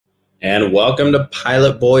And welcome to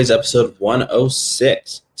Pilot Boys episode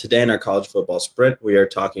 106. Today in our college football sprint, we are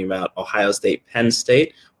talking about Ohio State, Penn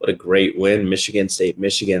State. What a great win. Michigan State,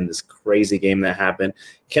 Michigan, this crazy game that happened.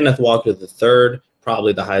 Kenneth Walker III,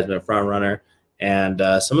 probably the Heisman frontrunner, and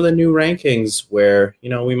some of the new rankings where,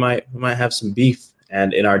 we might have some beef.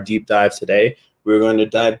 And in our deep dive today, we're going to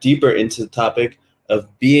dive deeper into the topic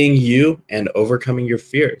of being you and overcoming your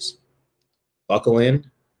fears. Buckle in.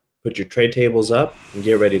 Put your tray tables up and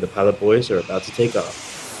get ready. The Pilot Boys are about to take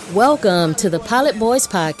off. Welcome to the Pilot Boys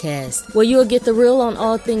Podcast, where you'll get the real on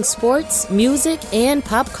all things sports, music, and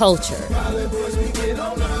pop culture.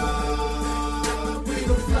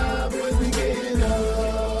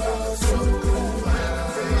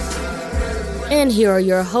 And here are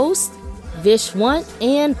your hosts, Vishwant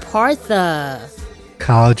and Partha.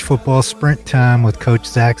 College football sprint time with Coach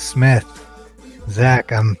Zach Smith.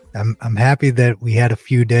 Zach, I'm happy that we had a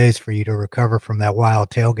few days for you to recover from that wild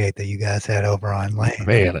tailgate that you guys had over on Lane.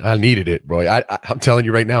 Man, I needed it, bro. I'm telling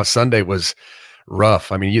you right now, Sunday was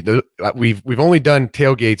rough. I mean, we've only done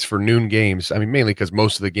tailgates for noon games. I mean, mainly because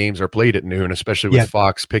most of the games are played at noon, especially with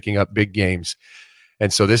Fox picking up big games.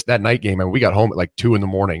 And so that night game, we got home at like 2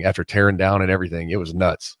 a.m. after tearing down and everything. It was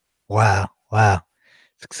nuts. Wow.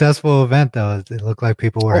 Successful event though. It looked like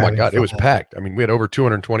people were. Oh my God, it was packed. I mean, we had over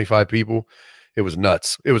 225 people. It was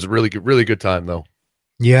nuts. It was a really good time though.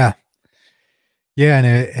 Yeah,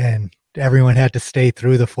 and everyone had to stay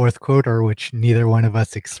through the fourth quarter, which neither one of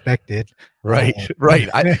us expected. Right.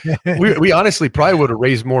 We honestly probably would have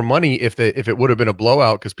raised more money if it would have been a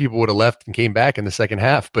blowout because people would have left and came back in the second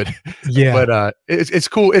half. But it's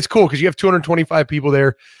cool. It's cool because you have 225 people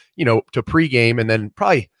there, to pregame, and then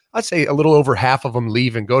probably I'd say a little over half of them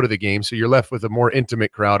leave and go to the game, so you're left with a more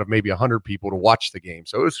intimate crowd of maybe 100 people to watch the game.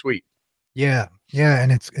 So it was sweet. Yeah, and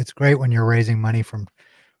it's great when you're raising money for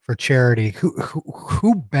charity.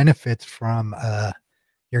 Who benefits from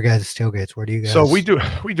your guys' tailgates? Where do you guys? So we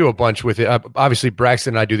do a bunch with it. Obviously,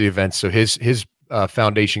 Braxton and I do the events, so his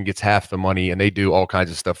foundation gets half the money, and they do all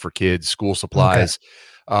kinds of stuff for kids, school supplies. Okay.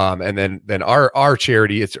 And then our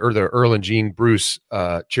charity, it's the Earl and Jean Bruce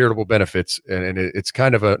charitable benefits, and it's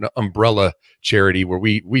kind of an umbrella charity where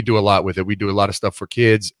we do a lot with it. We do a lot of stuff for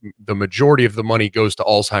kids. The majority of the money goes to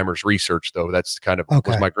Alzheimer's research, though. That's kind of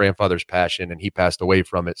was my grandfather's passion, and he passed away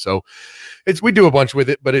from it. So we do a bunch with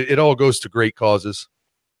it, but it all goes to great causes.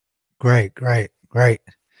 Great.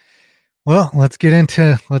 Well, let's get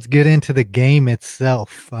into the game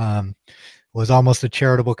itself. Was almost a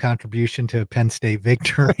charitable contribution to a Penn State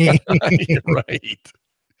victory. You're right.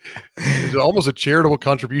 It was almost a charitable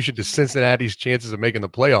contribution to Cincinnati's chances of making the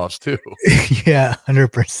playoffs, too. Yeah,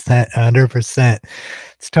 100%.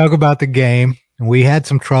 Let's talk about the game. We had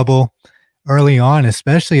some trouble early on,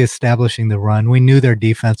 especially establishing the run. We knew their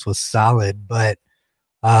defense was solid, but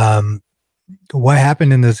what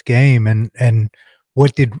happened in this game, and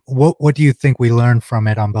what do you think we learned from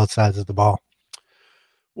it on both sides of the ball?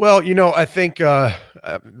 Well, I think there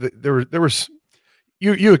was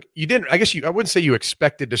you didn't. I guess I wouldn't say you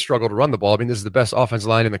expected to struggle to run the ball. I mean, this is the best offensive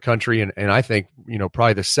line in the country, and I think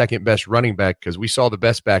probably the second best running back because we saw the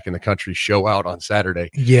best back in the country show out on Saturday.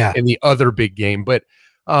 Yeah, in the other big game, but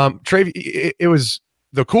it was.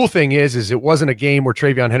 The cool thing is it wasn't a game where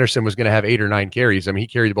Travion Henderson was going to have 8 or 9 carries. I mean, he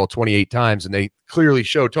carried the ball 28 times, and they clearly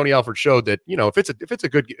showed. Tony Alford showed that if it's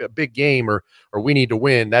a big game or we need to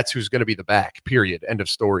win, that's who's going to be the back. Period. End of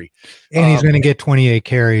story. And he's going to get 28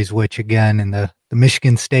 carries, which again in the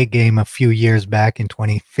Michigan State game a few years back in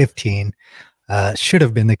 2015 should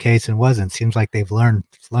have been the case and wasn't. Seems like they've learned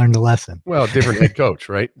a lesson. Well, different head coach,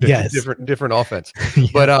 right? Yes. Different offense. Yeah.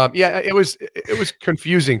 But it was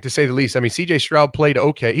confusing to say the least. I mean, CJ Stroud played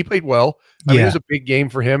okay. He played well. I mean, it was a big game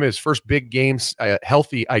for him. His first big game,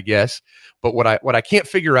 healthy, I guess. But what I can't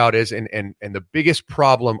figure out is, and the biggest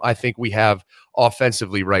problem I think we have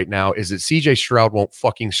offensively right now is that CJ Stroud won't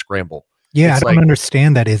fucking scramble. Yeah, I don't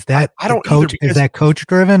understand that. Is that I don't coach? Is that coach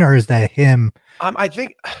driven or is that him? I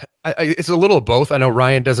think it's a little of both. I know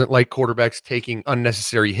Ryan doesn't like quarterbacks taking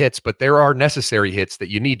unnecessary hits, but there are necessary hits that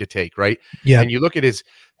you need to take, right? Yeah. And you look at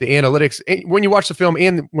the analytics when you watch the film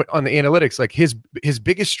and on the analytics, like his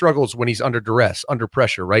biggest struggles when he's under duress, under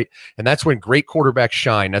pressure, right? And that's when great quarterbacks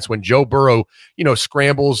shine. That's when Joe Burrow,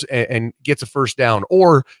 scrambles and gets a first down,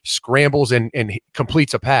 or scrambles and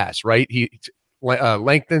completes a pass, right? He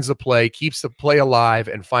lengthens the play, keeps the play alive,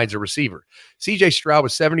 and finds a receiver. CJ Stroud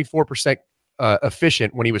was 74%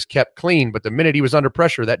 efficient when he was kept clean, but the minute he was under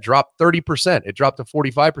pressure, that dropped 30%. It dropped to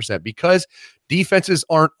 45% because defenses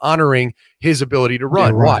aren't honoring his ability to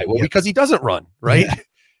run. Why? Well, because he doesn't run, right? Yeah.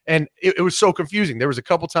 And it was so confusing. There was a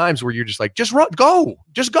couple times where you're just like, just run, go,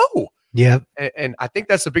 just go. Yep. And I think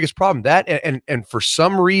that's the biggest problem. That and for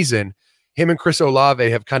some reason, him and Chris Olave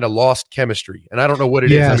have kind of lost chemistry, and I don't know what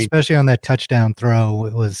it is. I mean, especially on that touchdown throw,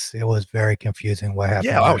 it was very confusing what happened.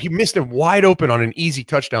 Yeah, he missed him wide open on an easy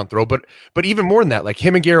touchdown throw. But even more than that, like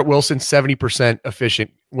him and Garrett Wilson, 70%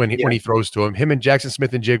 efficient when he throws to him. Him and Jackson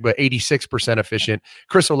Smith-Njigba, 86% efficient.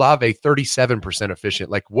 Chris Olave, 37% efficient.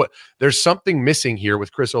 Like what? There's something missing here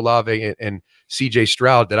with Chris Olave and CJ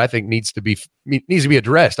Stroud that I think needs to be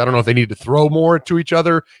addressed. I don't know if they need to throw more to each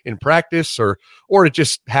other in practice or it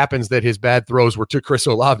just happens that his bad throws were to Chris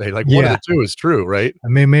Olave. Like one of the two is true, right? I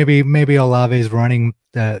mean, maybe Olave is running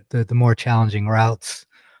the more challenging routes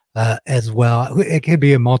as well. It could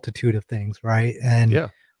be a multitude of things, right? And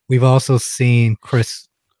we've also seen Chris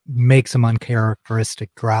make some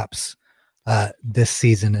uncharacteristic drops this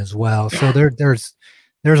season as well. So there's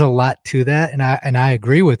a lot to that, and I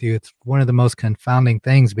agree with you. It's one of the most confounding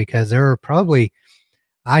things because there are probably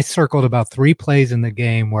I circled about 3 plays in the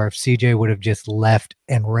game where if CJ would have just left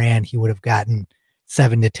and ran, he would have gotten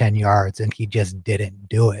 7 to 10 yards, and he just didn't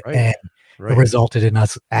do it, and it resulted in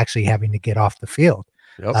us actually having to get off the field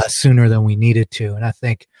sooner than we needed to. And I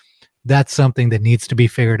think that's something that needs to be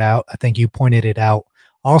figured out. I think you pointed it out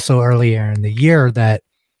also earlier in the year that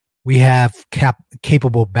we have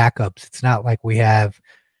capable backups. It's not like we have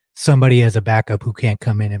somebody as a backup who can't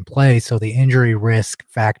come in and play. So the injury risk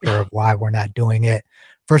factor of why we're not doing it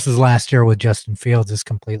versus last year with Justin Fields is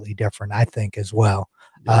completely different, I think, as well.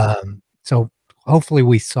 So hopefully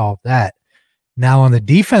we solve that. Now on the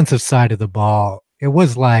defensive side of the ball, it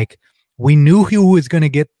was like we knew who was going to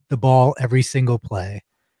get the ball every single play.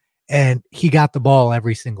 And he got the ball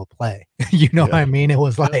every single play. You know what I mean? It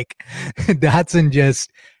was like Dotson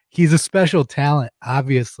he's a special talent,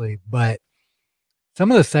 obviously, but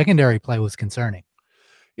some of the secondary play was concerning.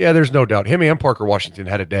 Yeah, there's no doubt. Him and Parker Washington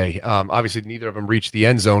had a day. Obviously, neither of them reached the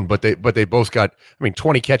end zone, but they both got,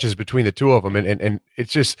 20 catches between the two of them. And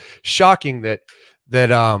it's just shocking that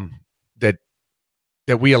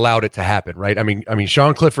we allowed it to happen, right? I mean,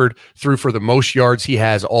 Sean Clifford threw for the most yards he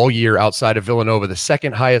has all year outside of Villanova, the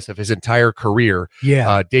second highest of his entire career,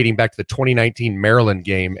 dating back to the 2019 Maryland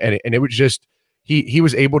game. And it was just, he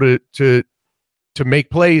was able to make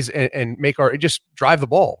plays and just drive the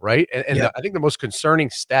ball, right? And I think the most concerning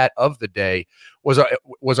stat of the day was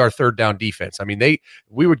our third down defense. I mean,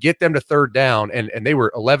 we would get them to third down, and they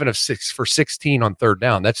were 11 of 6 for 16 on third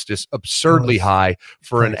down. That's just absurdly high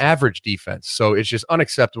for an average defense. So it's just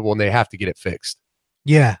unacceptable, and they have to get it fixed.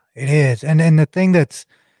 Yeah, it is. And the thing that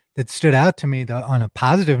stood out to me on a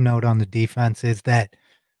positive note on the defense is that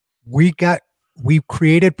we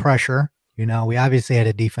created pressure. We obviously had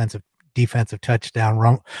a defensive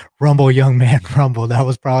touchdown, rumble, young man, rumble. That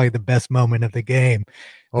was probably the best moment of the game.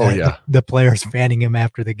 The players fanning him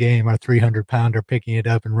after the game, our 300-pounder picking it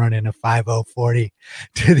up and running a 5.040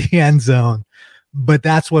 to the end zone. But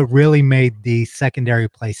that's what really made the secondary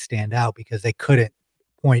play stand out because they couldn't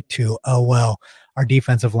point to, our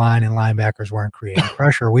defensive line and linebackers weren't creating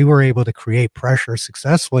pressure. We were able to create pressure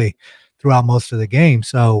successfully throughout most of the game.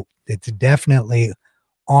 So it's definitely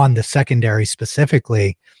on the secondary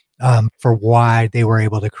specifically for why they were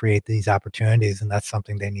able to create these opportunities, and that's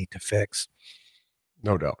something they need to fix.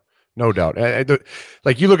 No doubt.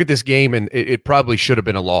 Like you look at this game, and it probably should have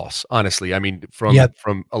been a loss, honestly. I mean,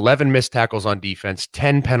 from 11 missed tackles on defense,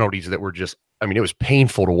 10 penalties that were just, it was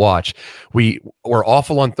painful to watch. We were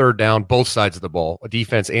awful on third down, both sides of the ball,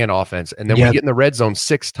 defense and offense. And then we get in the red zone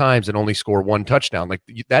 6 times and only score 1 touchdown. Like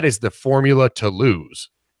that is the formula to lose.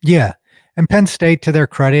 Yeah. And Penn State, to their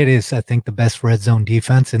credit, is, I think, the best red zone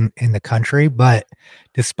defense in the country. But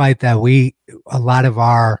despite that, a lot of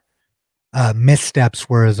our missteps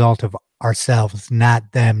were a result of ourselves,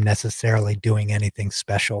 not them necessarily doing anything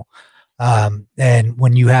special. And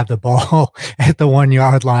when you have the ball at the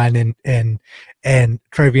 1-yard line and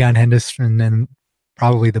Travion Henderson and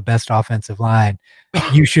probably the best offensive line,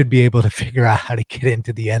 you should be able to figure out how to get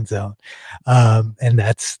into the end zone. And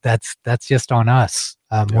that's just on us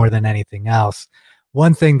more than anything else.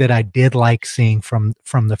 One thing that I did like seeing from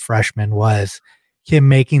the freshman was him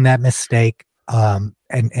making that mistake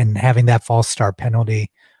and having that false start penalty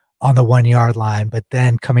on the 1-yard line, but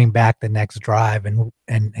then coming back the next drive and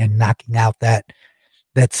knocking out that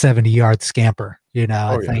 70-yard scamper.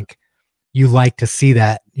 I think you like to see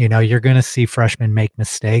that. You're going to see freshmen make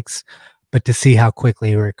mistakes, but to see how quickly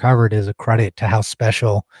he recovered is a credit to how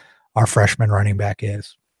special our freshman running back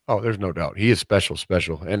is. Oh, there's no doubt. He is special.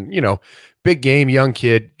 And, big game, young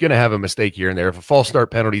kid, going to have a mistake here and there. If a false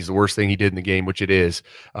start penalty is the worst thing he did in the game, which it is,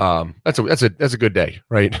 that's a good day,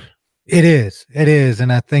 right? It is.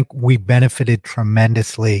 And I think we benefited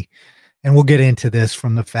tremendously and we'll get into this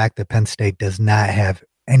from the fact that Penn State does not have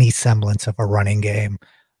any semblance of a running game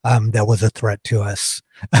that was a threat to us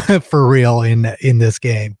for real in this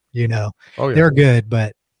game. They're good,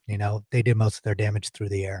 but they did most of their damage through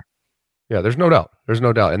the air. Yeah, there's no doubt.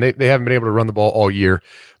 And they haven't been able to run the ball all year,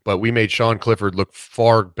 but we made Sean Clifford look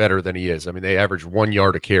far better than he is. I mean, they averaged 1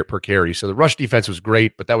 yard per carry. So the rush defense was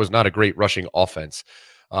great, but that was not a great rushing offense.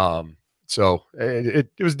 So it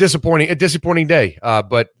was disappointing, a disappointing day.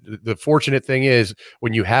 But the fortunate thing is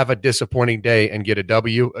when you have a disappointing day and get a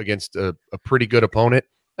W against a pretty good opponent,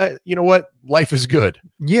 you know what? Life is good.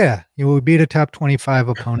 Yeah. We beat a top 25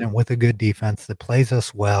 opponent with a good defense that plays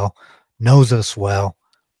us well, knows us well.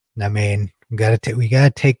 I mean, we got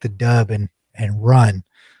to take the dub and run.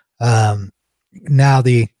 Now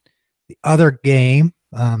the other game,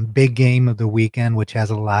 big game of the weekend, which has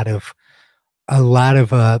a lot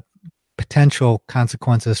of potential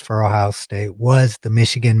consequences for Ohio State, was the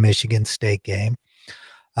Michigan State game.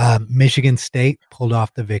 Michigan State pulled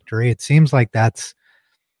off the victory. It seems like that's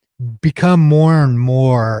become more and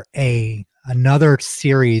more another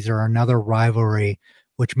series or another rivalry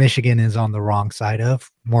which Michigan is on the wrong side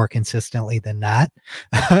of more consistently than not.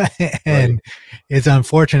 And it's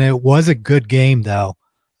unfortunate. It was a good game, though.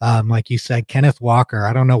 Like you said, Kenneth Walker,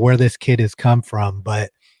 I don't know where this kid has come from,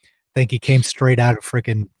 but I think he came straight out of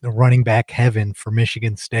freaking the running back heaven for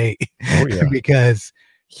Michigan State. Oh, yeah. Because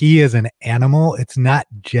he is an animal. It's not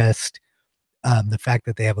just the fact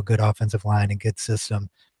that they have a good offensive line and good system.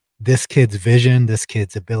 This kid's vision, this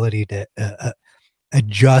kid's ability to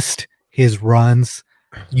adjust his runs.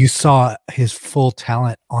 You saw his full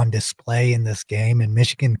talent on display in this game, and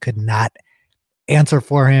Michigan could not answer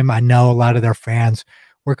for him. I know a lot of their fans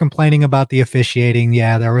were complaining about the officiating.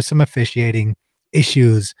 Yeah, there were some officiating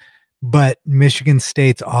issues, but Michigan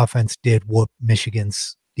State's offense did whoop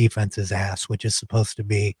Michigan's defense's ass, which is supposed to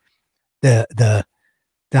be the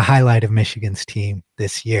highlight of Michigan's team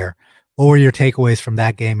this year. What were your takeaways from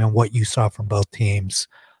that game and what you saw from both teams?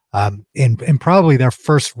 In probably their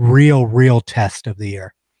first real test of the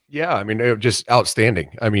year. Yeah, I mean, just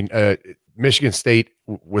outstanding. I mean, Michigan State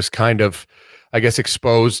was kind of, I guess,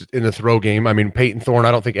 exposed in the throw game. I mean, Peyton Thorne,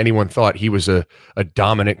 I don't think anyone thought he was a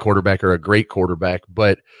dominant quarterback or a great quarterback,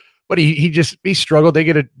 but he struggled. They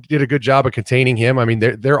did a good job of containing him. I mean,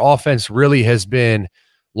 their offense really has been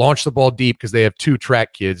launch the ball deep because they have 2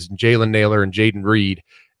 track kids, Jalen Naylor and Jaden Reed.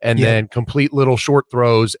 And then complete little short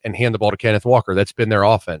throws and hand the ball to Kenneth Walker. That's been their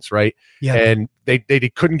offense, right? Yeah. And they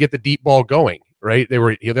couldn't get the deep ball going, right? They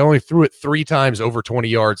only threw it 3 times over 20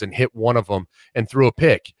 yards and hit one of them and threw a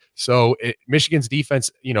pick. So Michigan's defense,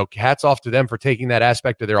 hats off to them for taking that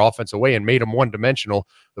aspect of their offense away and made them one-dimensional.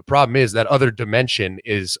 The problem is that other dimension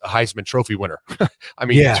is a Heisman Trophy winner. I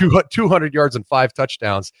mean, 200 yards and 5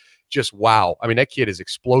 touchdowns. Just wow. I mean, that kid is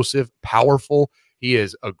explosive, powerful. He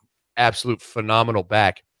is a absolute phenomenal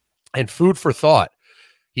back. And food for thought,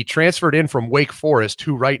 he transferred in from Wake Forest,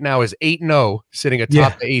 who right now is 8-0, sitting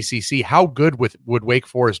atop the ACC. How good would Wake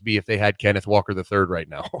Forest be if they had Kenneth Walker III right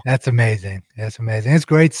now? That's amazing. It's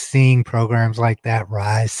great seeing programs like that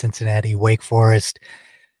rise. Cincinnati, Wake Forest,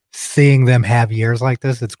 seeing them have years like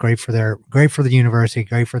this. It's great for the university,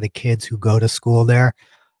 great for the kids who go to school there.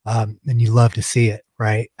 And you love to see it,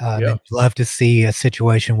 right? And you love to see a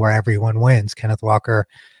situation where everyone wins. Kenneth Walker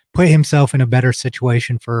put himself in a better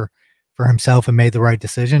situation for himself and made the right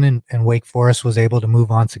decision, and Wake Forest was able to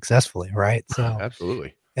move on successfully, right? So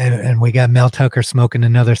absolutely. And we got Mel Tucker smoking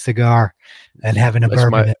another cigar and having a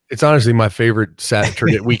bourbon. It's honestly my favorite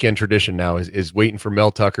weekend tradition now is waiting for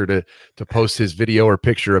Mel Tucker to post his video or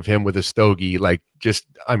picture of him with a stogie. Like just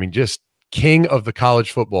king of the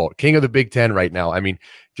college football, king of the Big Ten right now. I mean,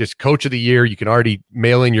 just coach of the year. You can already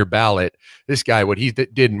mail in your ballot. This guy, what he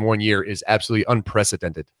did in 1 year is absolutely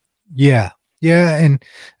unprecedented. Yeah. And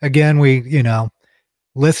again,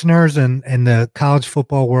 listeners and the college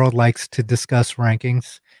football world likes to discuss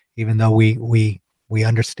rankings, even though we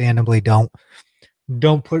understandably don't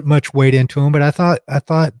put much weight into them. But I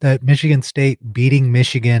thought that Michigan State beating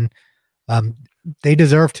Michigan, they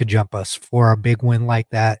deserve to jump us for a big win like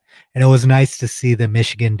that. And it was nice to see that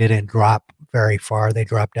Michigan didn't drop very far. They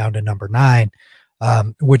dropped down to number 9,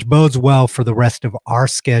 which bodes well for the rest of our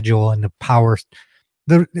schedule and the power.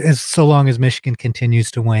 So long as Michigan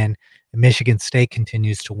continues to win and Michigan State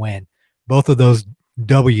continues to win, both of those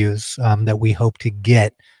W's that we hope to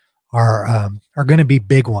get are going to be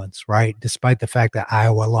big ones, right? Despite the fact that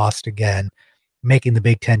Iowa lost again, making the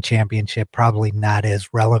Big Ten championship probably not as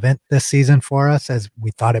relevant this season for us as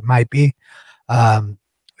we thought it might be.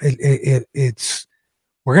 It's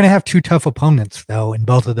we're going to have 2 tough opponents though in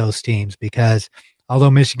both of those teams, because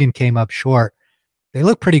although Michigan came up short, they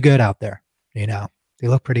look pretty good out there. They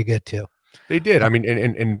look pretty good too. They did. I mean,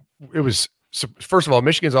 and it was, first of all,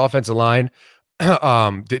 Michigan's offensive line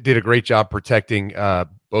did a great job protecting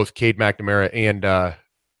both Cade McNamara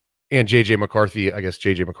and JJ McCarthy. I guess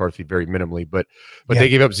JJ McCarthy very minimally, but they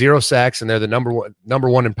gave up 0 sacks, and they're the number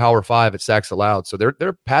one in Power 5 at sacks allowed. So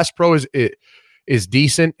their pass pro is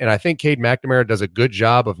decent, and I think Cade McNamara does a good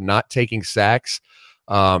job of not taking sacks.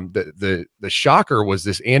 The shocker was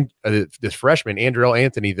this freshman Andrell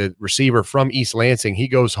Anthony, the receiver from East Lansing. He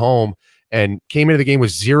goes home and came into the game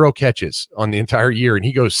with 0 catches on the entire year, and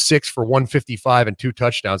he goes 6 for 155 and 2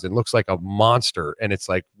 touchdowns and looks like a monster. And it's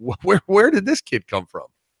like, where did this kid come from?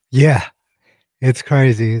 Yeah, it's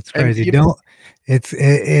crazy. It's crazy.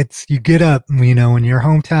 It's you get up, when your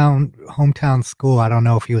hometown school. I don't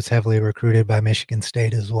know if he was heavily recruited by Michigan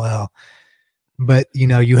State as well, but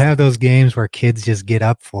you have those games where kids just get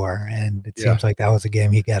up for, and it seems like that was a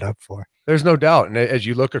game he got up for. There's no doubt. And as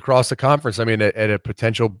you look across the conference, I mean, at a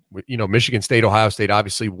potential, Michigan State, Ohio State,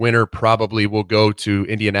 obviously winner probably will go to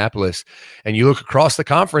Indianapolis. And you look across the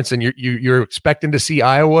conference and you're expecting to see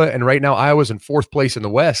Iowa. And right now Iowa's in 4th place in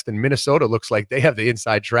the West, and Minnesota looks like they have the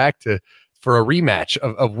inside track for a rematch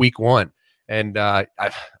of week 1. And I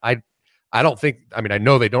don't think, I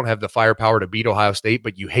know they don't have the firepower to beat Ohio State,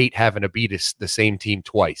 but you hate having to beat the same team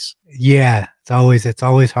twice. Yeah. It's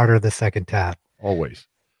always harder the second time. Always.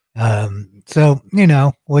 So,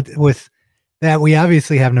 with that, we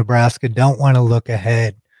obviously have Nebraska. Don't want to look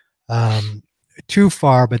ahead too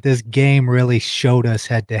far, but this game really showed us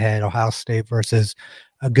head to head Ohio State versus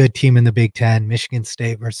a good team in the Big Ten, Michigan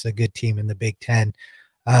State versus a good team in the Big Ten.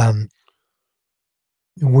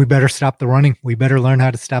 We better stop the running. We better learn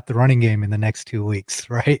how to stop the running game in the next 2 weeks,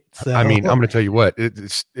 right? So, I'm going to tell you what,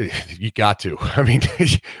 you got to.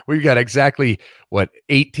 We've got exactly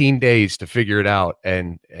 18 days to figure it out,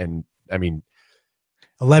 and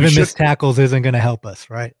 11 missed tackles isn't going to help us,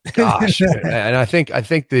 right? Gosh, and I think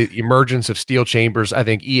the emergence of Steel Chambers. I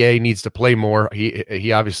think EA needs to play more.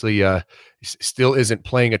 He obviously still isn't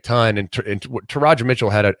playing a ton, and Taraja Mitchell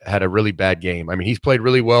had a really bad game. I mean, he's played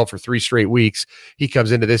really well for 3 straight weeks. He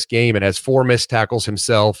comes into this game and has 4 missed tackles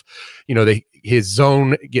himself. His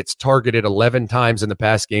zone gets targeted 11 times in the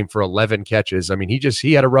past game for 11 catches. I mean,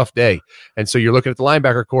 he had a rough day. And so you're looking at the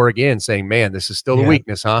linebacker core again saying, man, this is still the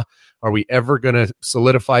weakness, huh? Are we ever going to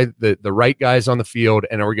solidify the right guys on the field,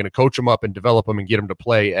 and are we going to coach them up and develop them and get them to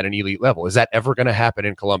play at an elite level? Is that ever going to happen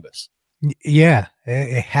in Columbus? Yeah,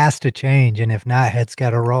 it has to change. And if not, heads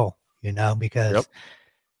got to roll, because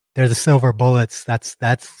they're the silver bullets. That's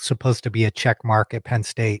supposed to be a check mark at Penn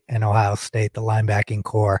State and Ohio State, the linebacking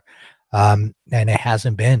core. And it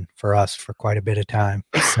hasn't been for us for quite a bit of time.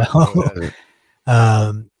 So,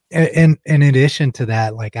 and in addition to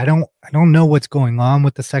that, I don't know what's going on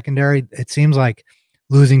with the secondary. It seems like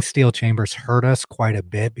losing Steel Chambers hurt us quite a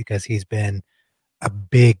bit because he's been a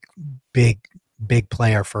big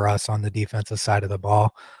player for us on the defensive side of the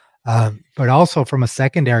ball. But also from a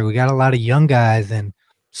secondary, we got a lot of young guys, and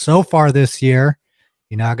so far this year,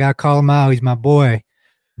 I got to call him out. He's my boy,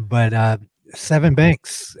 but Sevyn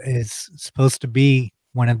Banks is supposed to be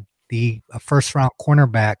one of a first-round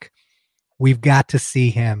cornerback. We've got to see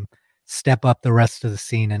him step up the rest of the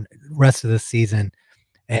season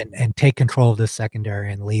and take control of this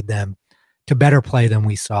secondary and lead them to better play than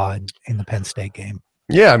we saw in the Penn State game.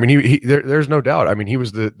 Yeah, I mean, there's no doubt. I mean, he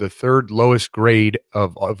was the 3rd lowest grade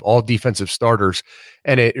of all defensive starters,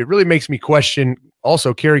 and it really makes me question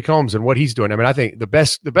also Kerry Combs and what he's doing. I mean, I think the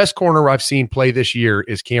best corner I've seen play this year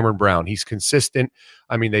is Cameron Brown. He's consistent.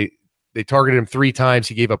 I mean, they targeted him 3 times.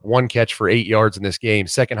 He gave up 1 catch for 8 yards in this game,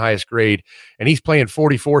 2nd highest grade, and he's playing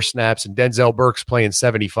 44 snaps, and Denzel Burke's playing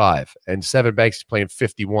 75, and Sevyn Banks is playing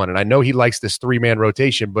 51. And I know he likes this 3-man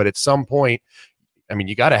rotation, but at some point, I mean,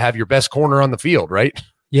 you got to have your best corner on the field, right?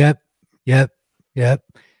 Yep.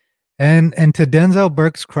 And to Denzel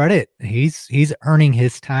Burke's credit, he's earning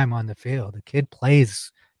his time on the field. The kid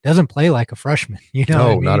doesn't play like a freshman.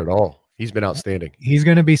 No, not at all. He's been outstanding. He's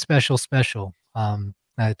going to be special.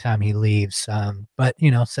 By the time he leaves, but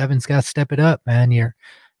Sevyn's got to step it up, man. You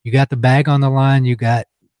got the bag on the line. You got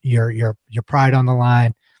your pride on the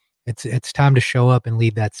line. It's time to show up and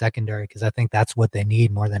lead that secondary, because I think that's what they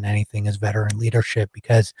need more than anything is veteran leadership,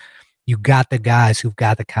 because you got the guys who've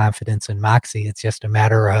got the confidence and moxie. It's just a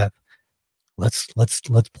matter of let's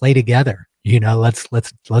play together.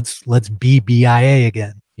 Let's be BIA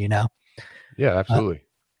again. Yeah, absolutely.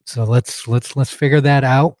 So let's figure that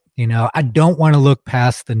out. I don't want to look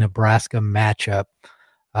past the Nebraska matchup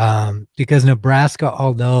because Nebraska,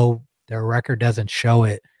 although their record doesn't show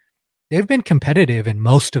it, they've been competitive in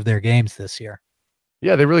most of their games this year.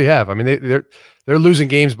 Yeah, they really have. I mean, they're losing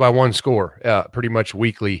games by one score pretty much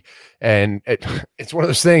weekly, and it's one of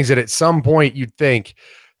those things that at some point you'd think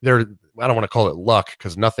I don't want to call it luck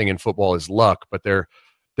because nothing in football is luck, but their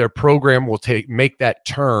program will make that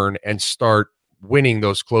turn and start winning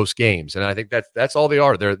those close games. And I think that's all they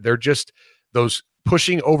are. They're just those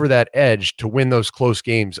pushing over that edge to win those close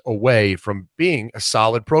games away from being a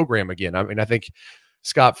solid program again. I mean, I think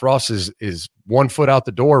Scott Frost is 1 foot out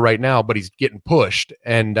the door right now, but he's getting pushed,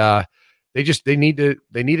 and they need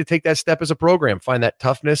to take that step as a program, find that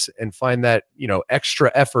toughness and find that,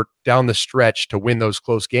 extra effort down the stretch to win those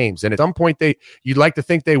close games. And at some point you'd like to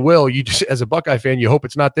think they will. You just, as a Buckeye fan, you hope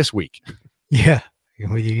it's not this week. Yeah,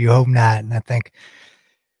 you hope not. And I think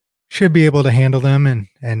should be able to handle them. And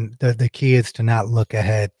the key is to not look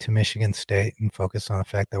ahead to Michigan State and focus on the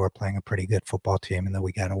fact that we're playing a pretty good football team and that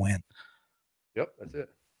we got to win. Yep, that's it.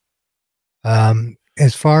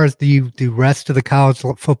 As far as the rest of the college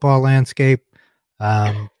football landscape,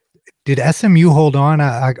 did SMU hold on?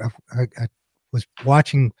 I was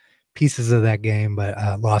watching pieces of that game, but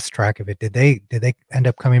lost track of it. Did they end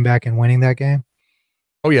up coming back and winning that game?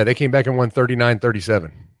 Oh yeah, they came back and won 39-37.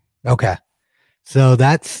 Okay, so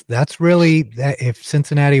that's really that. If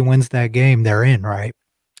Cincinnati wins that game, they're in, right?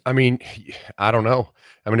 I mean, I don't know.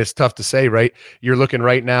 I mean, it's tough to say, right? You're looking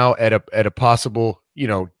right now at a possible,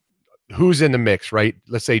 who's in the mix, right?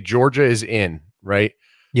 Let's say Georgia is in, right?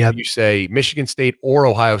 Yeah. You say Michigan State or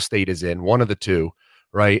Ohio State is in, one of the two,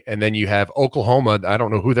 right? And then you have Oklahoma. I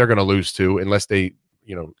don't know who they're going to lose to unless they,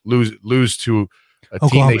 lose to a Oklahoma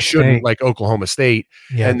team they shouldn't, State. Like Oklahoma State.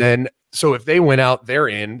 Yeah. And then, so if they win out, they're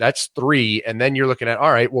in. That's 3. And then you're looking at,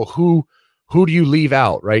 all right, well, who do you leave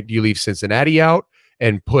out, right? Do you leave Cincinnati out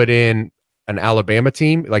and put in an Alabama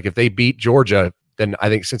team? Like if they beat Georgia, then I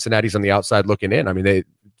think Cincinnati's on the outside looking in. I mean,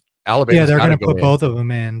 Alabama. Yeah, they're going to put both of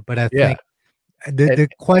them in, but I think the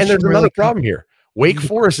question. And there's another problem here. Wake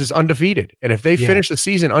Forest is undefeated, and if they finish the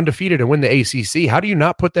season undefeated and win the ACC, how do you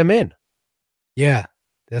not put them in? Yeah,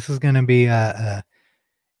 this is going to be a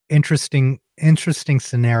interesting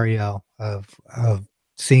scenario of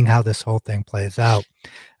seeing how this whole thing plays out.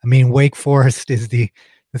 I mean, Wake Forest is the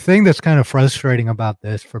thing that's kind of frustrating about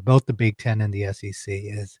this for both the Big Ten and the SEC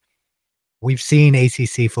is we've seen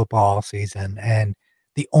ACC football all season, and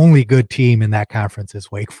the only good team in that conference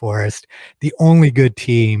is Wake Forest. The only good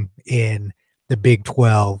team in the Big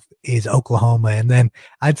 12 is Oklahoma. And then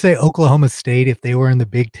I'd say Oklahoma State, if they were in the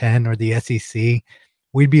Big 10 or the SEC,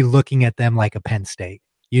 we'd be looking at them like a Penn State.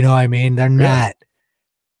 You know what I mean? They're not.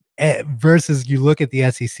 Versus you look at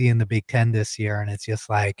the SEC and the Big 10 this year, and it's just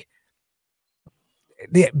like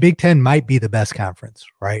the Big 10 might be the best conference,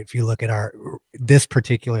 right? If you look at this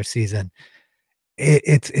particular season.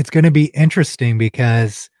 It's going to be interesting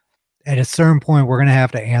because at a certain point, we're going to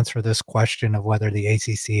have to answer this question of whether the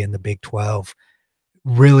ACC and the Big 12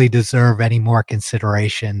 really deserve any more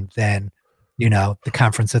consideration than, the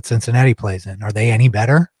conference that Cincinnati plays in. Are they any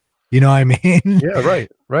better? You know what I mean? Yeah,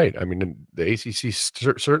 right. I mean, the ACC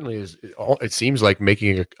certainly is, it seems like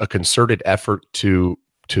making a concerted effort to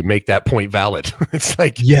make that point valid. It's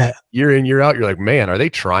like, year in, year out, you're like, man, are they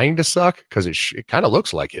trying to suck? Because it kind of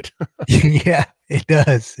looks like it. Yeah, it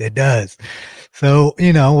does. It does. So,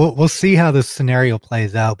 we'll see how this scenario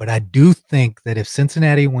plays out. But I do think that if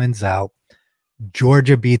Cincinnati wins out,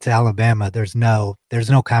 Georgia beats Alabama, there's no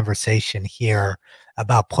conversation here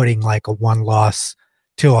about putting like a 1-loss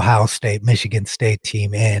to Ohio State, Michigan State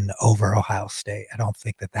team in over Ohio State. I don't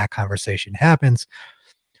think that conversation happens.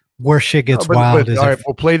 Where shit gets wild is... All right,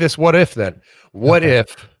 we'll play this what if then. What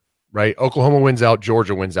if, right, Oklahoma wins out,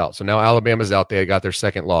 Georgia wins out. So now Alabama's out, they got their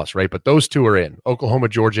second loss, right? But those two are in. Oklahoma,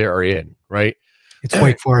 Georgia are in, right? It's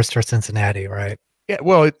Wake Forest or Cincinnati, right? Yeah,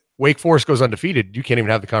 well, Wake Forest goes undefeated. You can't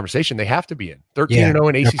even have the conversation. They have to be in.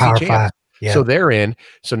 13-0 in ACC champs. Yeah. So they're in.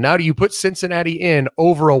 So now do you put Cincinnati in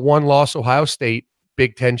over a 1-loss Ohio State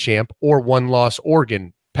Big Ten champ or 1-loss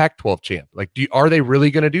Oregon Pac-12 champ? Like, are they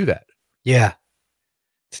really going to do that? Yeah.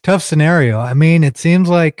 It's a tough scenario. I mean, it seems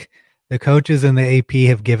like the coaches in the AP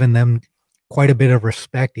have given them quite a bit of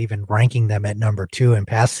respect, even ranking them at number 2 in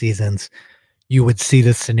past seasons. You would see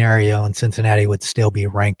this scenario and Cincinnati would still be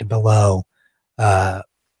ranked below Wake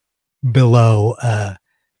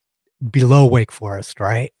Forest,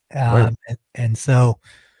 right? Right. And so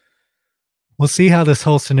we'll see how this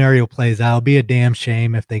whole scenario plays out. It'll be a damn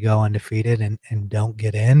shame if they go undefeated and don't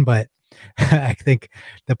get in, but I think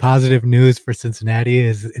the positive news for Cincinnati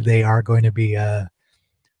is they are going to be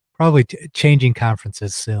probably changing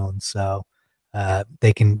conferences soon. So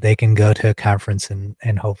they can go to a conference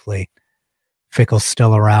and hopefully Fickle's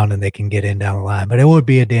still around and they can get in down the line. But it would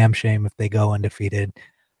be a damn shame if they go undefeated,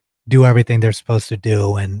 do everything they're supposed to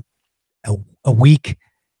do, and a weak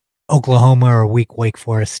Oklahoma or a weak Wake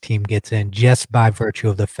Forest team gets in just by virtue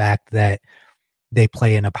of the fact that they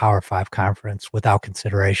play in a Power 5 conference without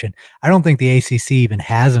consideration. I don't think the ACC even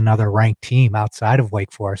has another ranked team outside of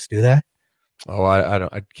Wake Forest, do they? Oh,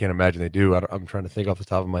 I can't imagine they do. I'm trying to think off the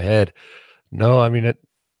top of my head. No, I mean,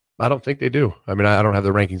 I don't think they do. I mean, I don't have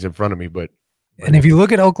the rankings in front of me, but. And if you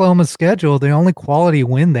look at Oklahoma's schedule, the only quality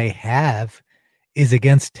win they have is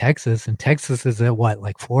against Texas, and Texas is at what,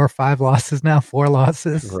 like 4 or 5 losses now? 4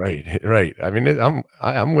 losses. Right. I mean,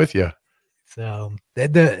 I'm with you. So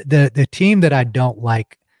the team that I don't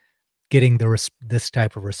like getting this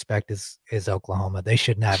type of respect is Oklahoma. They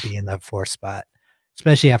should not be in the 4th spot,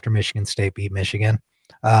 especially after Michigan State beat Michigan.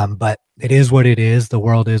 But it is what it is. The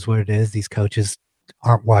world is what it is. These coaches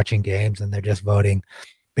aren't watching games, and they're just voting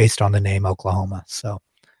based on the name Oklahoma. So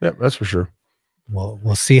yeah, that's for sure.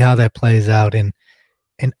 We'll see how that plays out. And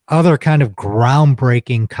other kind of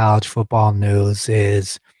groundbreaking college football news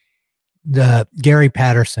is the Gary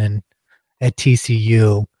Patterson at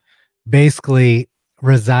TCU basically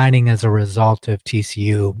resigning as a result of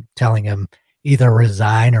TCU telling him either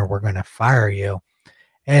resign or we're going to fire you.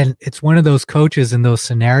 And it's one of those coaches in those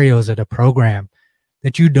scenarios at a program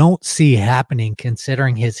that you don't see happening,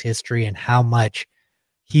 considering his history and how much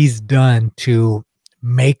he's done to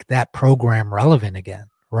make that program relevant again,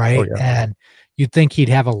 right? Oh, yeah. And you'd think he'd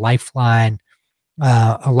have a lifeline,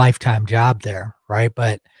 a lifetime job there, right?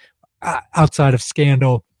 But outside of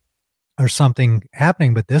scandal or something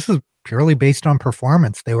happening, but this is purely based on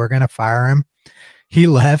performance. They were going to fire him. He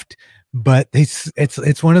left, but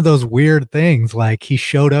it's one of those weird things. Like, he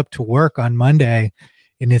showed up to work on Monday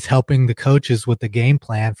and is helping the coaches with the game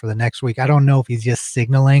plan for the next week. I don't know if he's just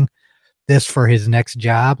signaling this for his next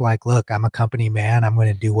job. Like, look, I'm a company man. I'm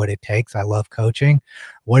going to do what it takes. I love coaching,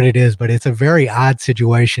 what it is, but it's a very odd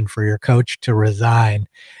situation for your coach to resign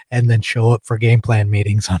and then show up for game plan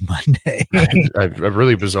meetings on Monday.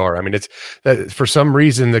 Really bizarre. I mean, it's that for some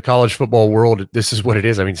reason, the college football world, this is what it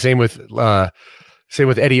is. I mean, same with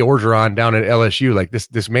Eddie Orgeron down at LSU. Like,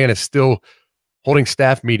 this man is still holding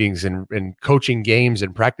staff meetings and coaching games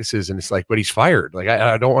and practices. And it's like, but he's fired. Like,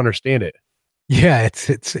 I don't understand it. Yeah,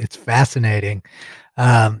 it's fascinating.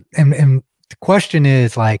 And the question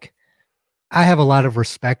is, like, I have a lot of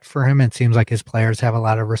respect for him. It seems like his players have a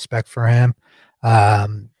lot of respect for him,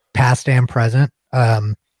 past and present.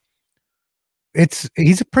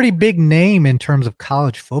 He's a pretty big name in terms of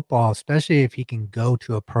college football, especially if he can go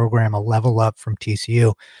to a program a level up from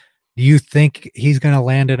TCU. Do you think he's going to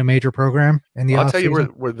land at a major program in the offseason? I'll tell you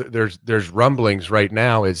where there's rumblings right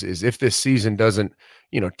now is if this season doesn't,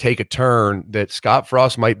 take a turn, that Scott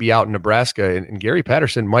Frost might be out in Nebraska and Gary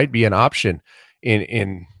Patterson might be an option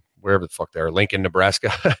in wherever the fuck they are, Lincoln,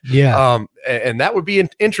 Nebraska. Yeah. And that would be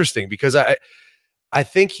interesting because I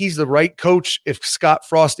think he's the right coach if Scott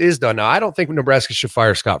Frost is done. Now, I don't think Nebraska should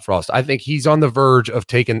fire Scott Frost. I think he's on the verge of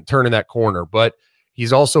turning that corner, but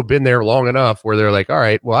he's also been there long enough where they're like, all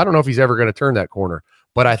right, well, I don't know if he's ever going to turn that corner.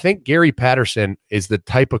 But I think Gary Patterson is the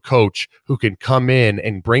type of coach who can come in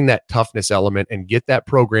and bring that toughness element and get that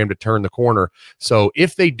program to turn the corner. So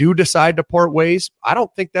if they do decide to part ways, I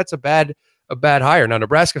don't think that's a bad hire. Now,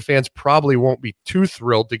 Nebraska fans probably won't be too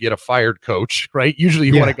thrilled to get a fired coach, right? Usually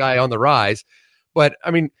you want a guy on the rise. But,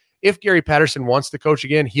 I mean, if Gary Patterson wants to coach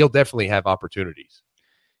again, he'll definitely have opportunities.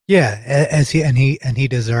 Yeah, he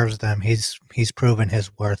deserves them. He's proven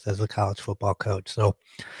his worth as a college football coach. So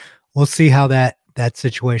we'll see how that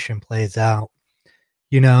situation plays out.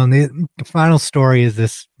 And the final story is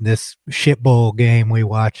this shit bowl game we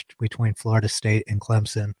watched between Florida State and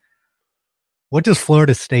Clemson. What does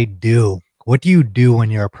Florida State do? What do you do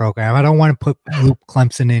when you're a program? I don't want to loop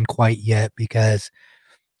Clemson in quite yet because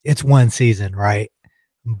it's one season, right?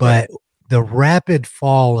 But the rapid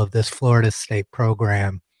fall of this Florida State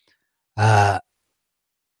program,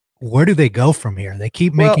 where do they go from here? They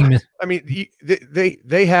keep making I mean,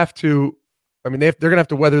 they have to. I mean, they're going to have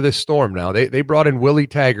to weather this storm now. They brought in Willie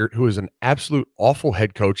Taggart, who is an absolute awful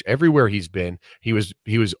head coach everywhere he's been. He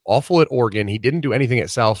was awful at Oregon. He didn't do anything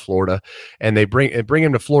at South Florida, and they bring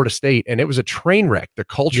him to Florida State, and it was a train wreck. The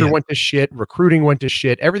culture went to shit. Recruiting went to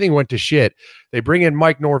shit. Everything went to shit. They bring in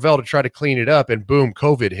Mike Norvell to try to clean it up, and boom,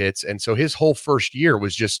 COVID hits. And so his whole first year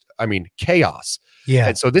was just, chaos. Yeah.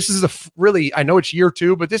 And so this is really, I know it's year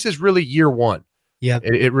 2, but this is really year 1. Yeah.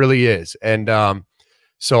 It really is. And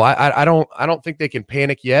so I don't think they can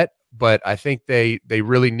panic yet, but I think they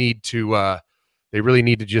really need to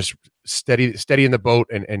just steady in the boat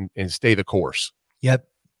and stay the course. Yep.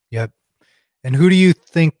 And who do you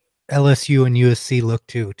think LSU and USC look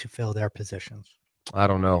to fill their positions? I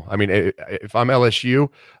don't know. I mean, if I'm LSU,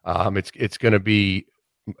 it's going to be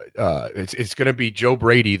it's going to be Joe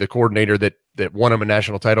Brady, the coordinator that won him a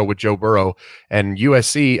national title with Joe Burrow, and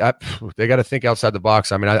USC. They got to think outside the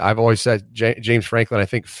box. I mean, I've always said James Franklin, I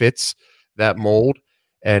think, fits that mold,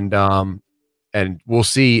 and we'll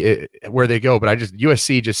see where they go. But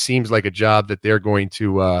USC just seems like a job that they're going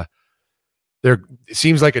to. It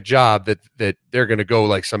seems like a job that they're going to go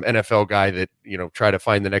like some NFL guy that, try to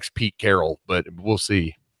find the next Pete Carroll, but we'll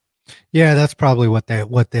see. Yeah, that's probably what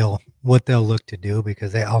they'll look to do,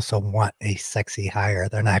 because they also want a sexy hire.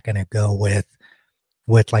 They're not going to go with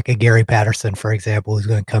like a Gary Patterson, for example, who's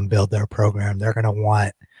going to come build their program. They're going to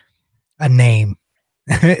want a name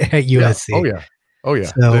at USC. Yeah. Oh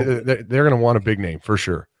yeah. So, they're going to want a big name for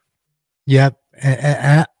sure. Yep.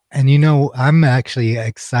 And I'm actually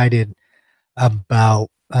excited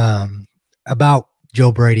about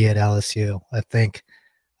Joe Brady at LSU. I think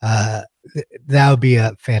that would be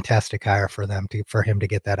a fantastic hire for him to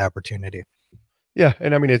get that opportunity. Yeah,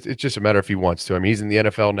 and I mean it's just a matter if he wants to. I mean, he's in the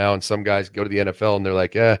NFL now, and some guys go to the NFL and they're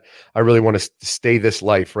like, I really want to stay this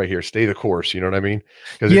life right here, stay the course. You know what I mean?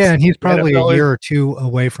 Yeah, and he's probably a year or two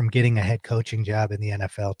away from getting a head coaching job in the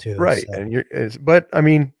NFL too. Right, so. But I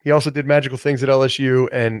mean, he also did magical things at LSU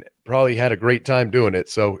and probably had a great time doing it.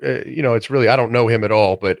 So it's really, I don't know him at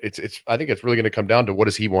all, but it's I think it's really going to come down to what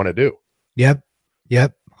does he want to do. Yep,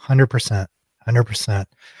 100%.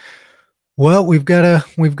 Well, we've got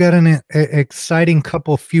an exciting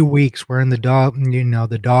few weeks. We're in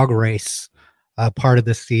the dog race part of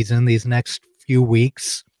the season. These next few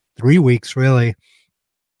weeks, 3 weeks really,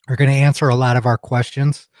 are going to answer a lot of our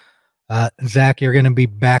questions. Zach, you're going to be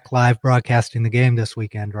back live broadcasting the game this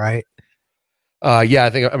weekend, right? Yeah, I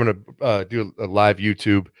think I'm going to do a live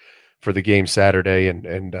YouTube for the game Saturday,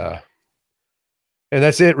 and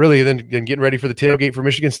that's it really. Then getting ready for the tailgate for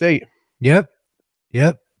Michigan State. Yep.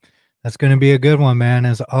 That's going to be a good one, man.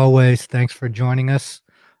 As always, thanks for joining us.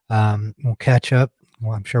 We'll catch up.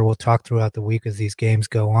 Well, I'm sure we'll talk throughout the week as these games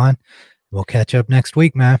go on. We'll catch up next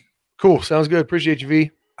week, man. Cool. Sounds good. Appreciate you, V.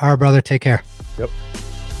 All right, brother. Take care. Yep.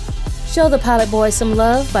 Show the Pilot Boys some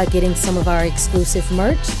love by getting some of our exclusive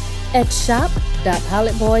merch at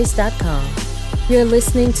shop.pilotboys.com. You're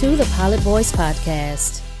listening to the Pilot Boys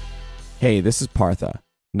Podcast. Hey, this is Partha.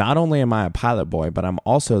 Not only am I a pilot boy, but I'm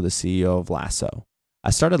also the CEO of Lasso. I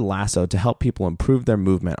started Lasso to help people improve their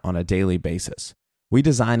movement on a daily basis. We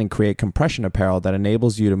design and create compression apparel that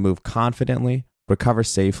enables you to move confidently, recover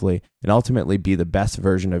safely, and ultimately be the best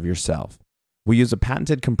version of yourself. We use a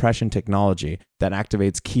patented compression technology that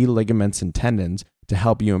activates key ligaments and tendons to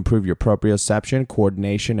help you improve your proprioception,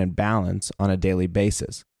 coordination, and balance on a daily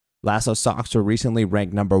basis. Lasso socks were recently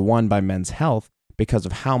ranked #1 by Men's Health because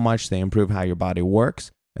of how much they improve how your body works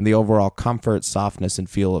and the overall comfort, softness, and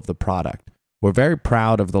feel of the product. We're very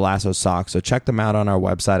proud of the Lasso socks, so check them out on our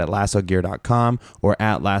website at lassogear.com or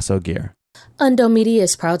at lassogear. Undo Media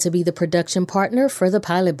is proud to be the production partner for the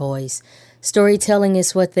Pilot Boys. Storytelling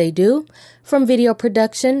is what they do. From video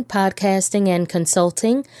production, podcasting, and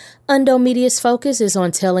consulting, Undo Media's focus is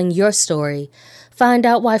on telling your story. Find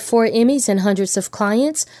out why 4 Emmys and hundreds of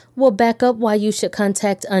clients will back up why you should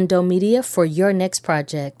contact Undo Media for your next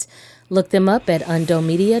project. Look them up at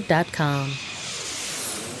undomedia.com.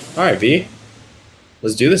 All right, V.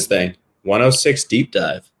 Let's do this thing. 106 deep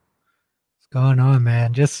dive. What's going on,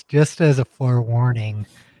 man? Just as a forewarning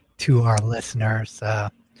to our listeners,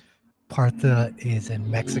 Partha is in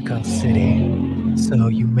Mexico City, so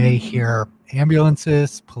you may hear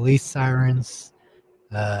ambulances, police sirens,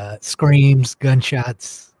 screams,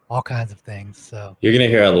 gunshots, all kinds of things. So you're gonna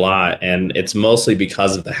hear a lot, and it's mostly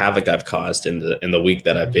because of the havoc I've caused in the week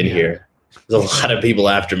that I've been here. There's a lot of people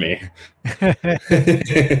after me.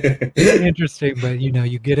 Interesting, but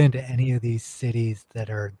you get into any of these cities that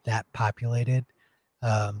are that populated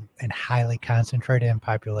and highly concentrated in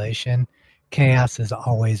population, chaos is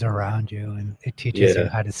always around you, and it teaches you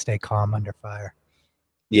how to stay calm under fire.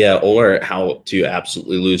 Yeah, or how to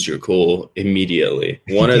absolutely lose your cool immediately.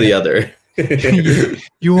 One or the other.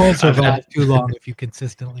 You won't survive too long if you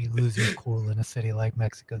consistently lose your cool in a city like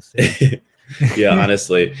Mexico City. Yeah,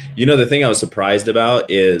 honestly. The thing I was surprised about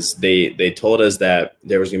is they told us that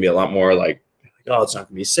there was going to be a lot more like, oh, it's not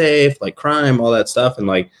going to be safe, like crime, all that stuff. And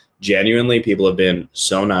like genuinely people have been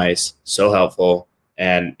so nice, so helpful.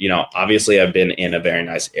 And, obviously I've been in a very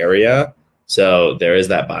nice area. So there is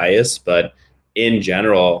that bias. But in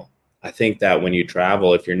general, I think that when you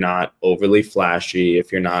travel, if you're not overly flashy,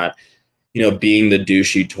 if you're not, being the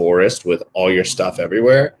douchey tourist with all your stuff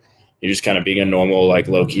everywhere, you're just kind of being a normal, like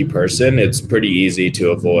low-key person, it's pretty easy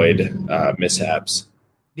to avoid mishaps.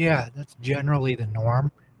 Yeah, that's generally the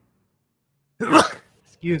norm.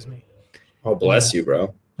 Excuse me. Oh, bless you,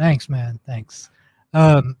 bro. Thanks, man. Thanks.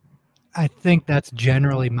 I think that's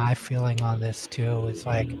generally my feeling on this too. It's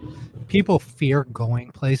like people fear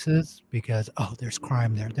going places because, oh, there's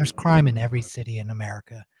crime there. There's crime in every city in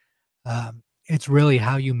America. It's really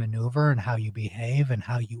how you maneuver and how you behave and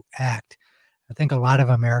how you act. I think a lot of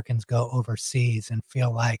Americans go overseas and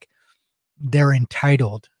feel like they're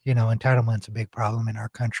entitled. Entitlement's a big problem in our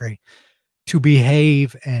country, to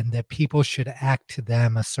behave, and that people should act to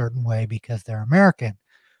them a certain way because they're American.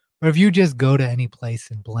 But if you just go to any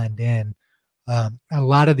place and blend in, a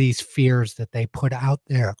lot of these fears that they put out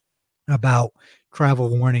there about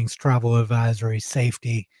travel warnings, travel advisory,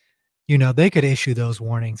 safety, they could issue those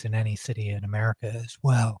warnings in any city in America as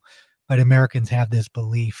well. But Americans have this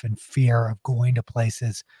belief and fear of going to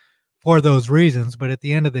places for those reasons. But at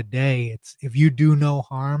the end of the day, it's if you do no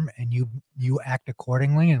harm and you act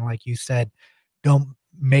accordingly, and like you said, don't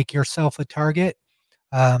make yourself a target,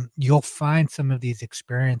 you'll find some of these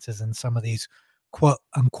experiences in some of these quote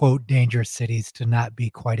unquote dangerous cities to not be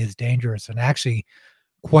quite as dangerous and actually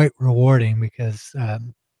quite rewarding, because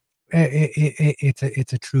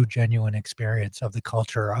it's a true, genuine experience of the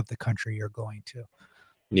culture of the country you're going to.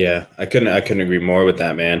 Yeah, I couldn't agree more with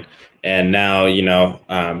that, man. And now,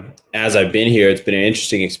 as I've been here, it's been an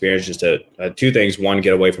interesting experience. Just two things: one,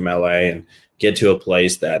 get away from LA and get to a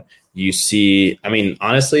place that you see. I mean,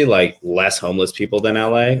 honestly, like less homeless people than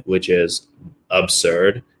LA, which is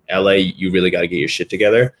absurd. LA, you really got to get your shit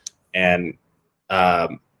together, and at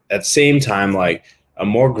the same time, like a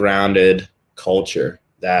more grounded culture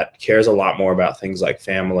that cares a lot more about things like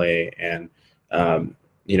family and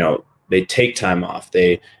they take time off.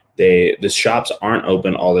 The shops aren't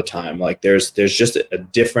open all the time. Like there's just a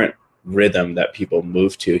different rhythm that people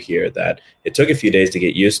move to here that it took a few days to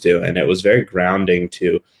get used to. And it was very grounding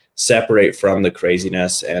to separate from the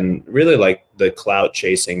craziness and really like the clout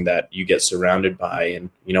chasing that you get surrounded by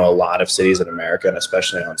in, a lot of cities in America, and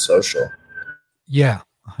especially on social. Yeah,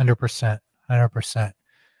 100%.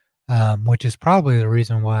 Which is probably the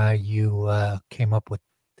reason why you came up with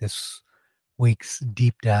this week's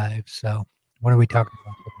deep dive. So what are we talking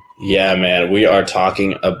about? Yeah, man, we are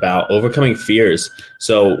talking about overcoming fears.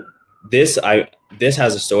 So this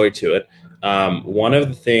has a story to it. One of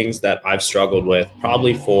the things that I've struggled with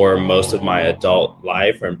probably for most of my adult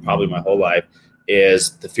life and probably my whole life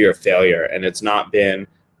is the fear of failure. And it's not been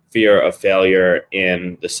fear of failure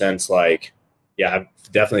in the sense like, yeah,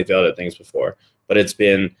 I've definitely failed at things before, but it's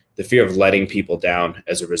been the fear of letting people down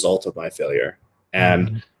as a result of my failure.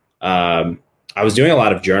 And I was doing a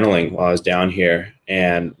lot of journaling while I was down here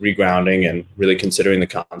and regrounding and really considering the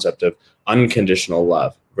concept of unconditional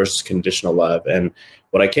love versus conditional love. And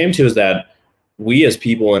what I came to is that we as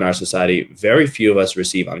people in our society, very few of us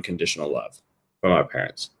receive unconditional love from our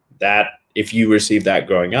parents. That if you receive that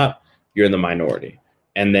growing up, you're in the minority.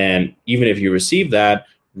 And then even if you receive that,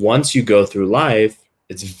 once you go through life,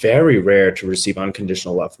 it's very rare to receive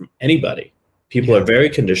unconditional love from anybody. People are very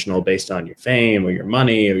conditional based on your fame or your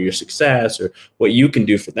money or your success or what you can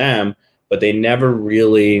do for them, but they never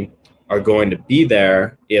really are going to be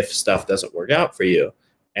there if stuff doesn't work out for you.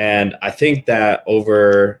 And I think that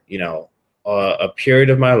over, a period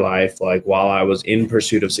of my life, like while I was in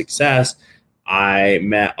pursuit of success, I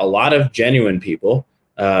met a lot of genuine people,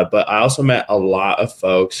 but I also met a lot of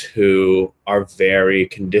folks who are very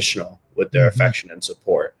conditional with their affection and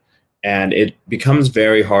support. And it becomes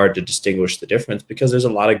very hard to distinguish the difference because there's a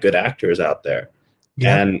lot of good actors out there.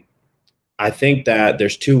 Yeah. And I think that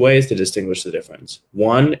there's two ways to distinguish the difference.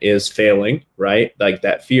 One is failing, right? Like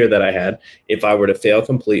that fear that I had, if I were to fail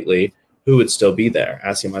completely, who would still be there?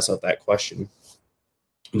 Asking myself that question.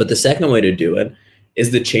 But the second way to do it is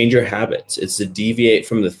to change your habits. It's to deviate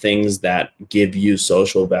from the things that give you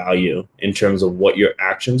social value in terms of what your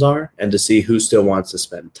actions are and to see who still wants to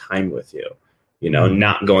spend time with you.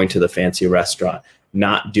 Not going to the fancy restaurant,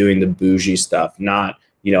 not doing the bougie stuff, not,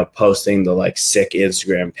 posting the like sick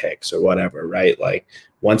Instagram pics or whatever, right? Like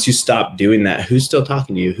once you stop doing that, who's still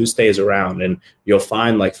talking to you? Who stays around? And you'll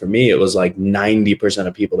find like for me, it was like 90%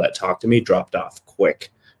 of people that talked to me dropped off quick.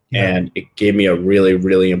 Yeah. And it gave me a really,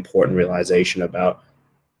 really important realization about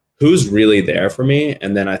who's really there for me.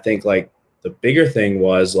 And then I think like the bigger thing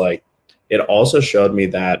was like, it also showed me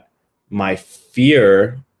that my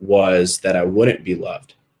fear was that I wouldn't be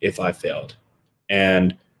loved if I failed.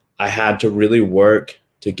 And I had to really work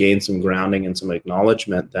to gain some grounding and some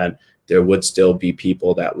acknowledgement that there would still be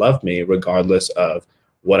people that love me regardless of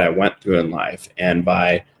what I went through in life. And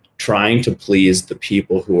by trying to please the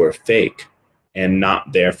people who are fake and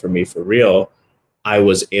not there for me for real, I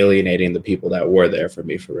was alienating the people that were there for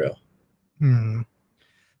me for real.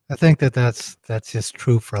 I think that's just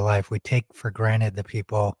true for life. We take for granted the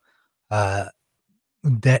people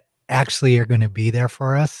that actually are going to be there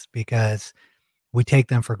for us, because we take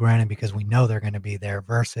them for granted because we know they're going to be there,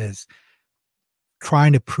 versus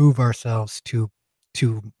trying to prove ourselves to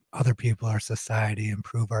other people, our society, and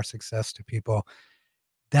prove our success to people.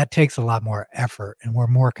 That takes a lot more effort, and we're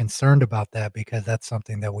more concerned about that because that's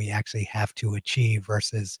something that we actually have to achieve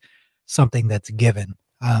versus something that's given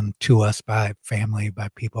to us by family, by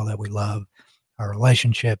people that we love, our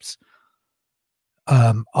relationships.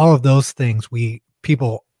 All of those things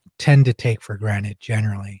people tend to take for granted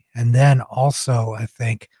generally. And then also, I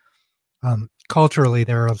think culturally,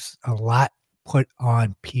 there's a lot put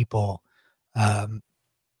on people to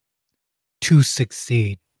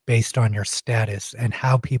succeed based on your status, and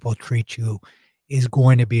how people treat you is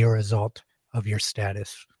going to be a result of your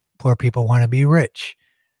status. Poor people want to be rich,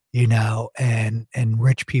 and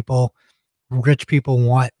rich people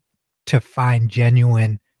want to find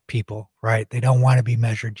genuine people, right? They don't want to be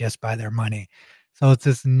measured just by their money. So it's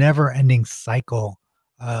this never ending cycle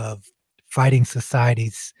of fighting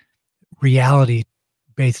society's reality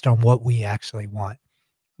based on what we actually want.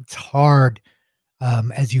 It's hard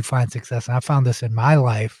as you find success. And I found this in my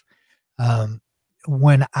life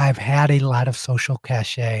when I've had a lot of social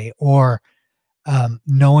cachet, or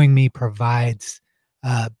knowing me provides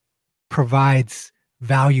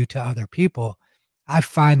value to other people. I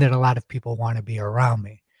find that a lot of people want to be around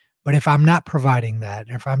me. But if I'm not providing that,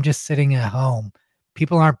 if I'm just sitting at home,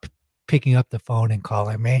 people aren't picking up the phone and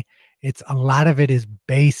calling me. A lot of it is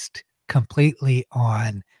based completely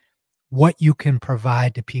on what you can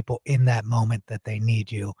provide to people in that moment that they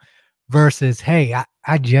need you, versus, hey,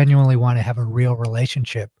 I genuinely want to have a real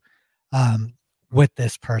relationship with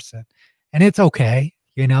this person. And it's okay.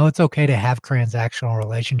 It's okay to have transactional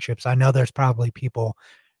relationships. I know there's probably people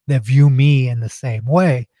that view me in the same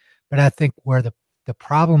way, but I think where the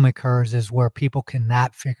problem occurs is where people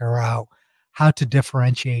cannot figure out how to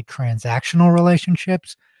differentiate transactional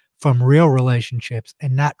relationships from real relationships,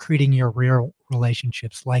 and not treating your real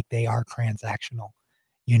relationships like they are transactional,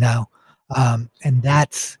 and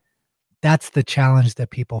that's the challenge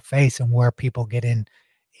that people face, and where people get in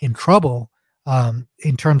trouble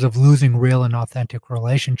in terms of losing real and authentic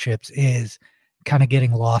relationships is kind of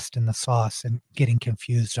getting lost in the sauce and getting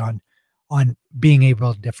confused on being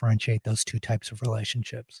able to differentiate those two types of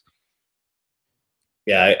relationships.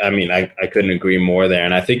 Yeah, I mean, I couldn't agree more there.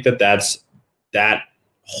 And I think that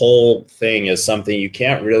whole thing is something you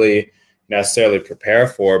can't really necessarily prepare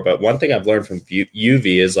for. But one thing I've learned from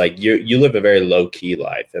UV is, like, you live a very low key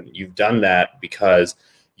life, and you've done that because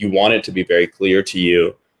you want it to be very clear to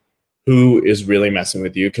you who is really messing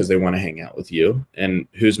with you because they want to hang out with you, and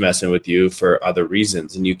who's messing with you for other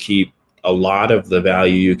reasons. And you keep a lot of the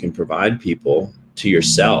value you can provide people to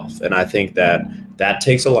yourself. And I think that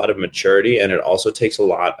takes a lot of maturity, and it also takes a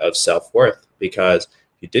lot of self-worth, because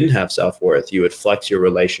if you didn't have self-worth, you would flex your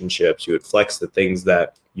relationships, you would flex the things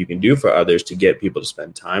that you can do for others to get people to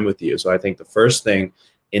spend time with you. So I think the first thing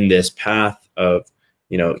in this path of,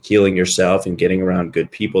 healing yourself and getting around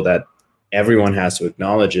good people that everyone has to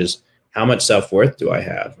acknowledge is, how much self-worth do I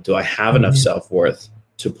have? Do I have enough self-worth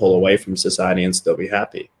to pull away from society and still be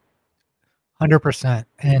happy? 100%.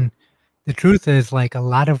 And the truth is, like, a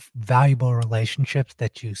lot of valuable relationships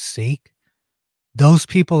that you seek, those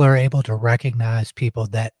people are able to recognize people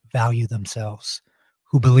that value themselves,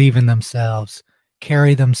 who believe in themselves,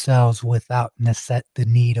 carry themselves without the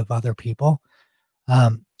need of other people.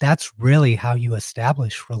 That's really how you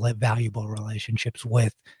establish valuable relationships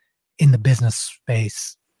in the business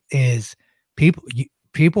space. Is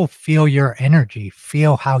people feel your energy,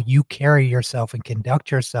 feel how you carry yourself and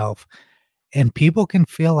conduct yourself, and people can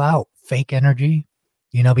feel out fake energy,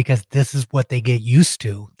 because this is what they get used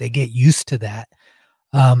to. They get used to that,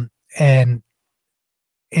 and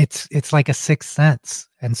it's like a sixth sense.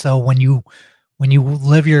 And so when you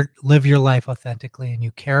live your life authentically, and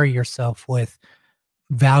you carry yourself with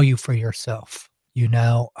value for yourself,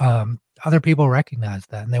 other people recognize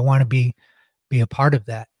that, and they want to be a part of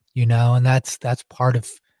that. And that's part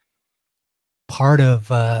of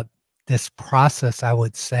this process, I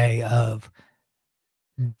would say, of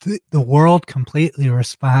the world completely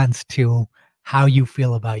responds to how you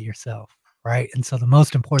feel about yourself, right? And so the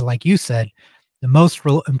most important, like you said, the most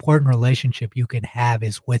important relationship you can have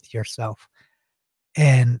is with yourself.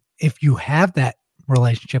 And if you have that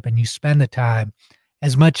relationship and you spend the time,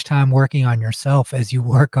 as much time working on yourself as you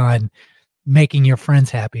work on making your friends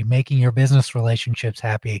happy, making your business relationships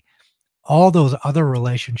happy, all those other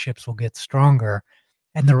relationships will get stronger.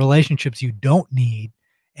 And the relationships you don't need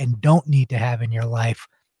to have in your life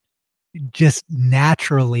just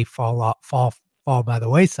naturally fall by the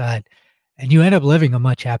wayside, and you end up living a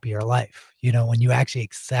much happier life, when you actually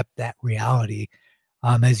accept that reality.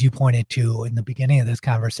 As you pointed to in the beginning of this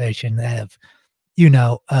conversation, that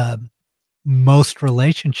most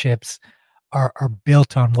relationships are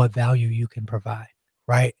built on what value you can provide,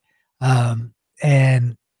 right?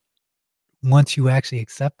 And once you actually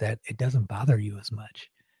accept that, it doesn't bother you as much,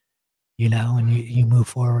 and you move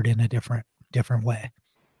forward in a different way.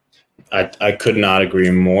 I could not agree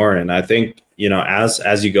more. And I think,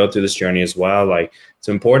 as you go through this journey as well, like, it's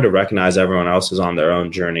important to recognize everyone else is on their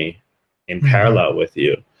own journey in parallel with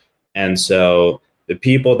you. And so the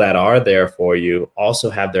people that are there for you also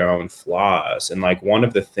have their own flaws. And like, one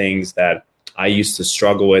of the things that I used to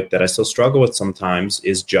struggle with, that I still struggle with sometimes,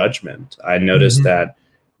 is judgment. I noticed that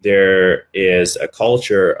there is a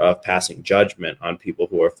culture of passing judgment on people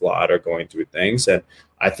who are flawed or going through things. And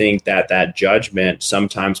I think that judgment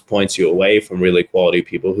sometimes points you away from really quality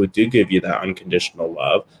people who do give you that unconditional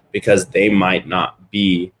love, because they might not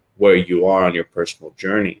be where you are on your personal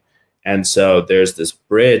journey. And so there's this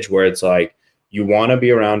bridge where it's like, you want to be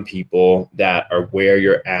around people that are where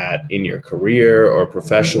you're at in your career or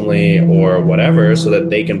professionally or whatever, so that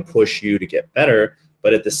they can push you to get better.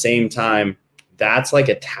 But at the same time, that's like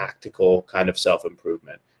a tactical kind of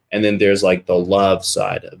self-improvement. And then there's like the love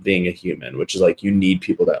side of being a human, which is like, you need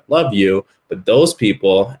people that love you, but those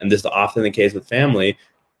people, and this is often the case with family,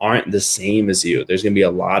 aren't the same as you. There's going to be a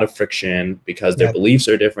lot of friction because their beliefs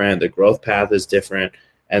are different, their growth path is different.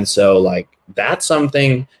 And so like, that's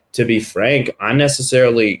something, to be frank, I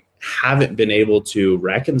necessarily haven't been able to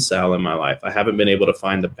reconcile in my life. I haven't been able to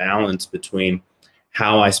find the balance between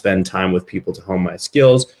how I spend time with people to hone my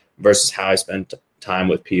skills versus how I spend time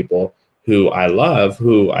with people who I love,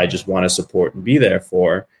 who I just want to support and be there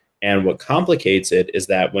for. And what complicates it is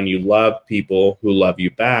that when you love people who love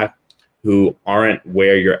you back, who aren't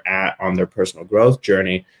where you're at on their personal growth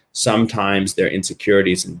journey, sometimes their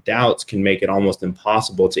insecurities and doubts can make it almost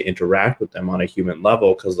impossible to interact with them on a human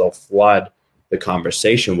level, because they'll flood the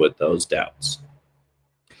conversation with those doubts.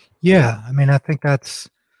 Yeah, I mean, I think that's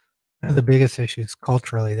one of the biggest issues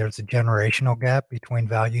culturally. There's a generational gap between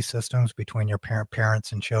value systems, between your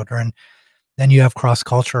parents and children. Then you have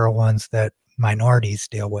cross-cultural ones that minorities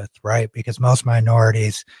deal with, right? Because most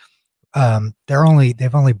minorities, they've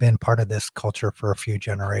only been part of this culture for a few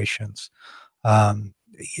generations.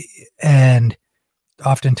 And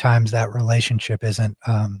oftentimes that relationship isn't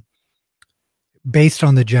based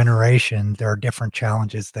on the generation. There are different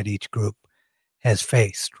challenges that each group has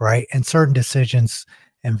faced, right? And certain decisions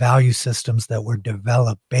and value systems that were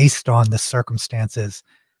developed based on the circumstances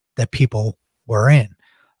that people were in.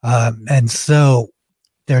 And so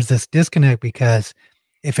there's this disconnect, because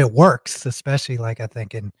if it works, especially like I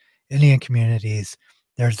think in Indian communities,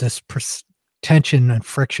 there's this tension and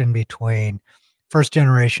friction between first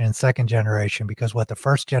generation and second generation, because what the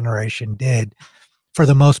first generation did, for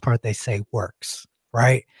the most part, they say works,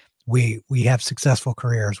 right? We have successful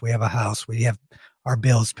careers, we have a house, we have our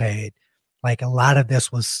bills paid. Like, a lot of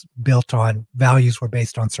this was built on, values were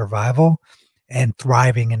based on survival and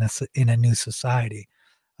thriving in a new society.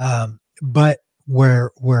 But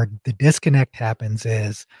where the disconnect happens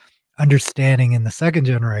is understanding in the second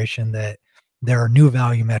generation that there are new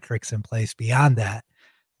value metrics in place beyond that,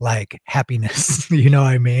 like happiness, you know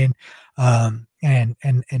what I mean?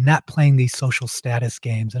 And not playing these social status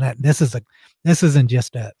games. And this isn't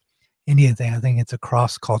just a Indian thing. I think it's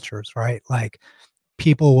across cultures, right? Like,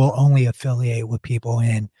 people will only affiliate with people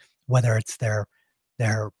in, whether it's their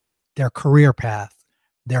career path,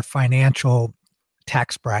 their financial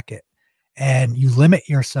tax bracket, and you limit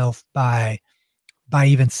yourself by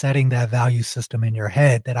even setting that value system in your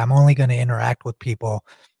head that I'm only going to interact with people,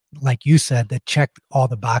 like you said, that check all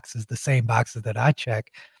the boxes, the same boxes that I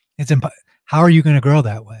check. How are you going to grow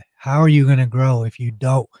that way? How are you going to grow if you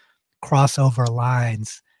don't cross over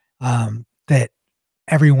lines that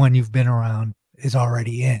everyone you've been around is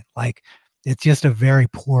already in? Like, it's just a very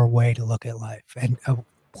poor way to look at life and a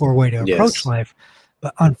poor way to approach life.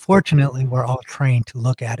 But unfortunately, we're all trained to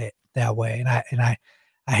look at it that way. And I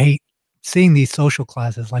hate seeing these social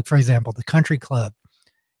classes. Like, for example, the country club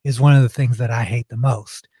is one of the things that I hate the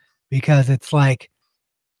most, because it's like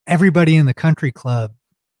everybody in the country club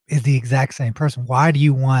is the exact same person. Why do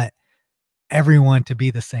you want everyone to be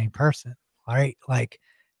the same person? All right. Like,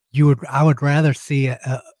 I would rather see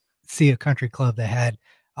a country club that had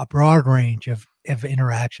a broad range of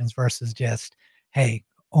interactions versus just, hey,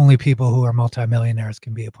 only people who are multimillionaires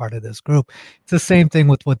can be a part of this group. It's the same thing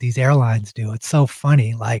with what these airlines do. It's so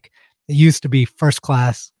funny. Like, it used to be first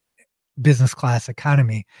class, business class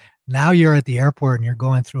economy. Now you're at the airport and you're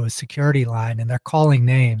going through a security line and they're calling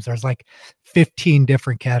names. There's like 15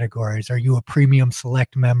 different categories. Are you a premium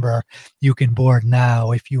select member? You can board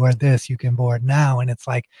now. If you are this, you can board now. And it's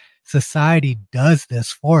like society does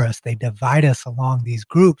this for us. They divide us along these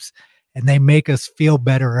groups and they make us feel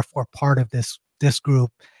better if we're part of this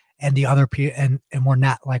group and the other people, and we're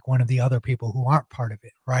not like one of the other people who aren't part of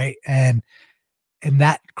it, right? And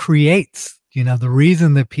that creates, the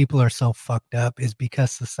reason that people are so fucked up is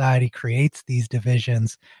because society creates these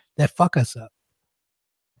divisions that fuck us up.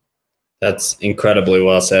 That's incredibly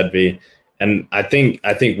well said, V. And I think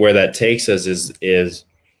where that takes us is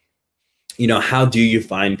how do you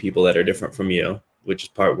find people that are different from you, which is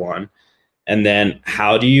part one, and then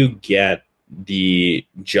how do you get the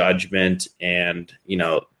judgment and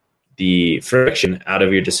the friction out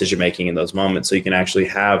of your decision making in those moments, so you can actually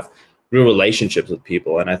have real relationships with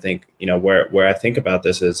people. And I think where I think about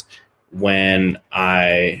this is when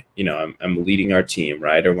I'm leading our team,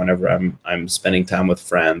 right, or whenever I'm spending time with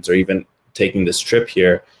friends, or even taking this trip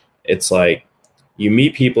here, it's like you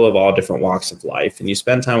meet people of all different walks of life, and you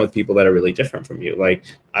spend time with people that are really different from you. Like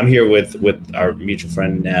I'm here with our mutual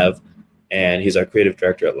friend Nev, and he's our creative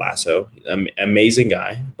director at Lasso. Amazing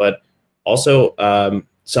guy, but also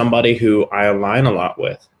somebody who I align a lot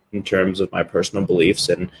with in terms of my personal beliefs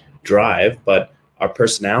and drive, but our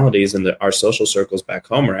personalities and our social circles back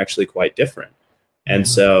home are actually quite different. And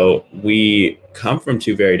so we come from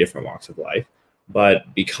two very different walks of life,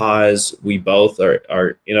 but because we both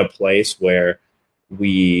are in a place where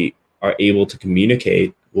we are able to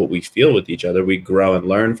communicate what we feel with each other, we grow and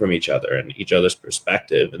learn from each other and each other's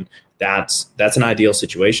perspective. And that's an ideal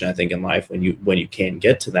situation, I think, in life when you can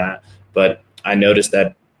get to that. But I noticed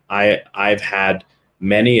that I've had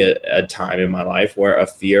many a time in my life where a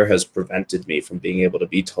fear has prevented me from being able to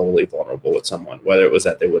be totally vulnerable with someone, whether it was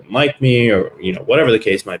that they wouldn't like me or, whatever the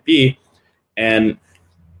case might be. And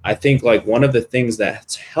I think like one of the things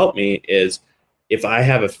that's helped me is if I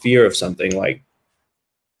have a fear of something, like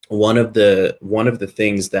one of the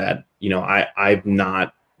things that, I've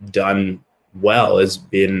not done well is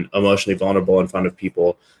been emotionally vulnerable in front of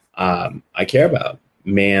people I care about,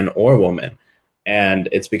 man or woman. And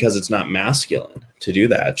it's because it's not masculine to do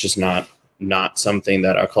that. It's just not something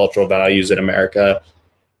that our cultural values in America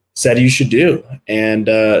said you should do. And,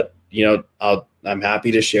 I'm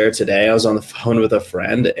happy to share today. I was on the phone with a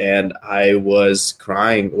friend and I was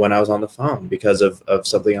crying when I was on the phone because of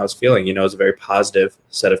something I was feeling. It was a very positive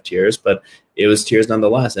set of tears, but it was tears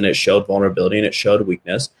nonetheless. And it showed vulnerability and it showed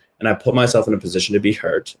weakness. And I put myself in a position to be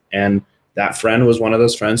hurt. And that friend was one of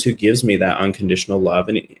those friends who gives me that unconditional love,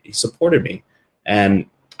 and he supported me. And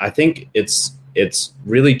I think it's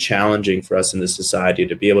really challenging for us in this society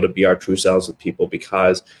to be able to be our true selves with people,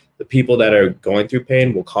 because the people that are going through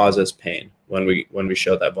pain will cause us pain when we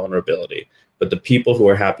show that vulnerability. But the people who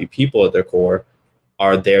are happy people at their core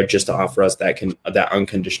are there just to offer us that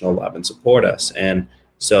unconditional love and support us. And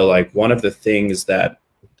so like one of the things that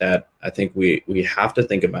I think we have to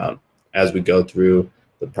think about as we go through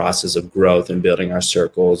the process of growth and building our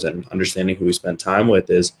circles and understanding who we spend time with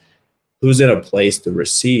is who's in a place to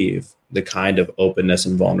receive the kind of openness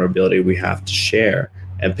and vulnerability we have to share,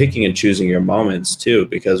 and picking and choosing your moments too,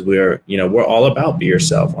 because we're all about be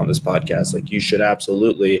yourself on this podcast. Like you should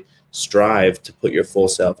absolutely strive to put your full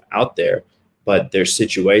self out there, but there's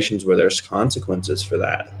situations where there's consequences for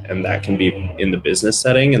that. And that can be in the business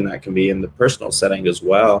setting and that can be in the personal setting as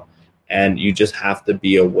well. And you just have to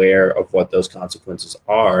be aware of what those consequences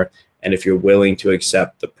are. And if you're willing to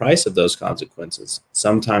accept the price of those consequences,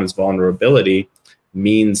 sometimes vulnerability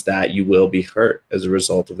means that you will be hurt as a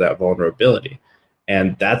result of that vulnerability.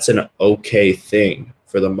 And that's an okay thing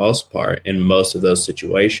for the most part in most of those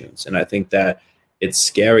situations. And I think that it's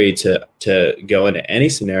scary to go into any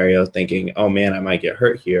scenario thinking, oh man, I might get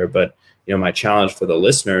hurt here. But my challenge for the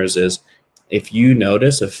listeners is, if you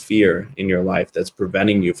notice a fear in your life that's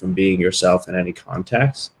preventing you from being yourself in any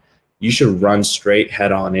context, you should run straight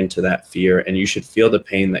head on into that fear, and you should feel the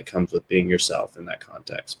pain that comes with being yourself in that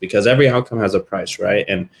context, because every outcome has a price, right?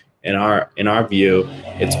 And in our view,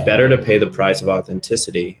 it's better to pay the price of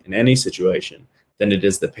authenticity in any situation than it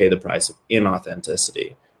is to pay the price of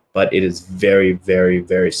inauthenticity. But it is very, very,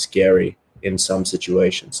 very scary in some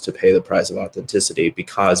situations to pay the price of authenticity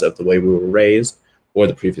because of the way we were raised or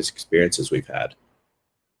the previous experiences we've had.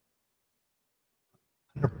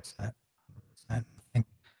 100%. I think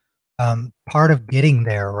part of getting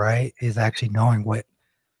there, right, is actually knowing what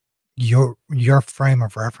your frame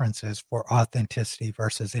of reference is for authenticity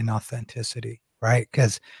versus inauthenticity, right?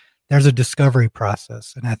 Because there's a discovery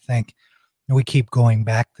process, and I think we keep going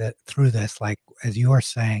back through this. Like as you are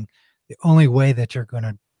saying, the only way that you're going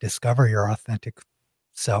to discover your authentic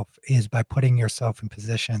self is by putting yourself in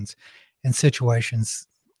positions and situations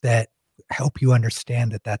that help you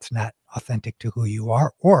understand that that's not authentic to who you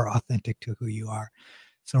are or authentic to who you are.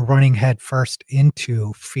 So running headfirst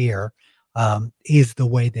into fear is the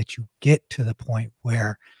way that you get to the point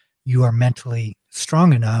where you are mentally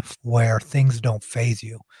strong enough where things don't faze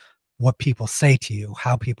you. What people say to you,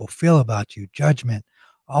 how people feel about you, judgment,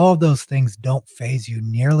 all of those things don't faze you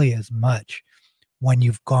nearly as much when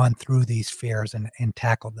you've gone through these fears and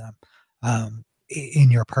tackled them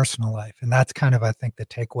in your personal life. And that's kind of, I think, the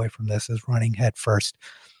takeaway from this is running headfirst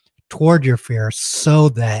toward your fears so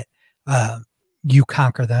that you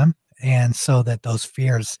conquer them and so that those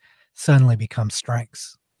fears suddenly become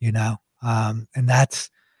strengths, you know? And that's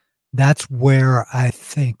where I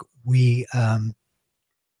think we,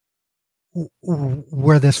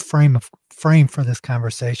 where this frame for this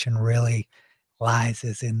conversation really lies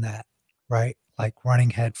is in that, right? Like running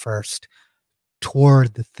headfirst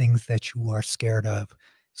toward the things that you are scared of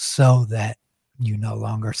so that you no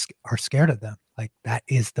longer are scared of them. Like that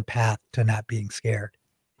is the path to not being scared,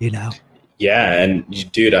 you know? Yeah.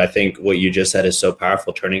 And dude, I think what you just said is so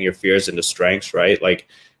powerful, turning your fears into strengths, right? Like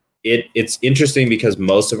it's interesting because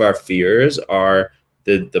most of our fears are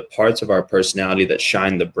the parts of our personality that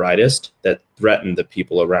shine the brightest, that threaten the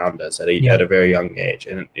people around us at a very young age.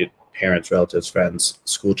 And parents, relatives, friends,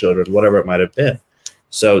 school children, whatever it might have been.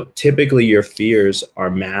 So typically your fears are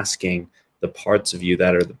masking the parts of you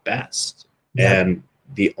that are the best. Yeah. And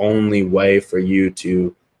the only way for you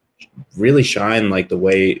to really shine like the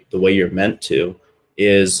way you're meant to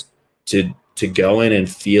is to go in and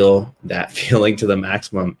feel that feeling to the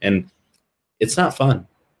maximum. And it's not fun.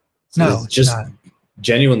 No, it's just not.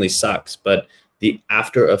 Genuinely sucks. But the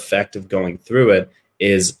after effect of going through it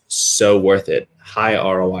is so worth it. High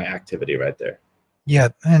ROI activity right there. Yeah.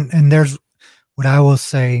 And there's what I will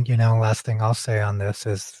say, you know, last thing I'll say on this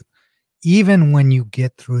is even when you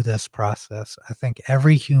get through this process, I think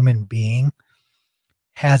every human being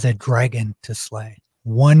has a dragon to slay.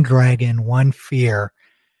 One dragon, one fear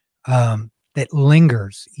that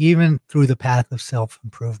lingers even through the path of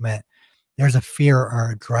self-improvement. There's a fear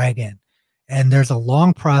or a dragon. And there's a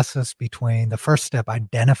long process between the first step,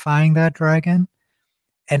 identifying that dragon,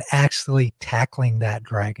 and actually tackling that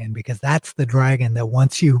dragon, because that's the dragon that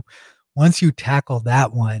once you tackle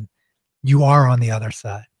that one, you are on the other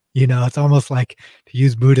side. You know, it's almost like, to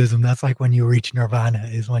use Buddhism, that's like when you reach nirvana,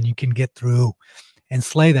 is when you can get through and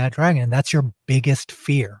slay that dragon. That's your biggest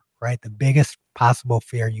fear, right? The biggest possible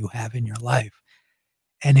fear you have in your life.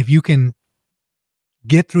 And if you can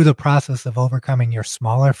get through the process of overcoming your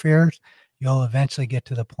smaller fears, you'll eventually get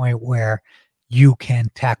to the point where you can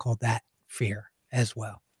tackle that fear as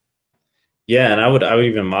well. Yeah, and I would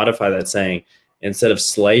even modify that saying, instead of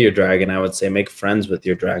slay your dragon, I would say make friends with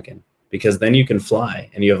your dragon, because then you can fly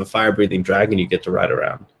and you have a fire-breathing dragon you get to ride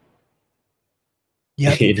around.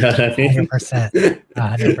 Yep. You know what I mean? 100%.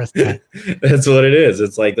 100%. That's what it is.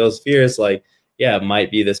 It's like those fears, like, yeah, it might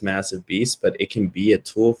be this massive beast, but it can be a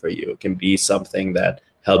tool for you. It can be something that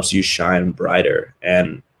helps you shine brighter.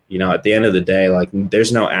 And, you know, at the end of the day, like,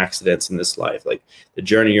 there's no accidents in this life. Like, the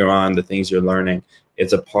journey you're on, the things you're learning,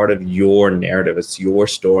 it's a part of your narrative. It's your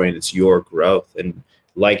story and it's your growth. And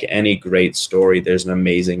like any great story, there's an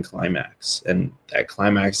amazing climax. And that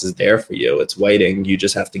climax is there for you. It's waiting. You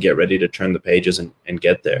just have to get ready to turn the pages and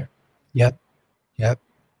get there. Yep.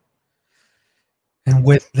 And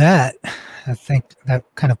with that, I think that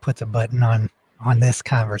kind of puts a button on this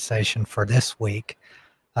conversation for this week.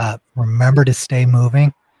 Remember to stay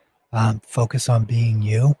moving. Focus on being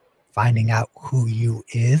you, finding out who you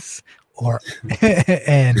is,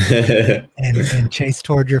 and chase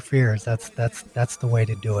toward your fears. That's the way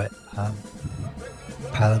to do it.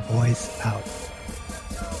 Pilot Boys out.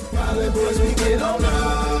 Pilot Boys, we get on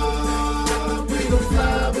up. We gon'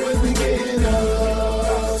 fly, boys, we get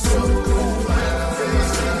up. So high.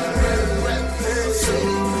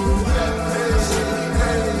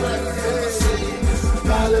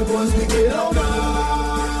 Pilot Boys, we get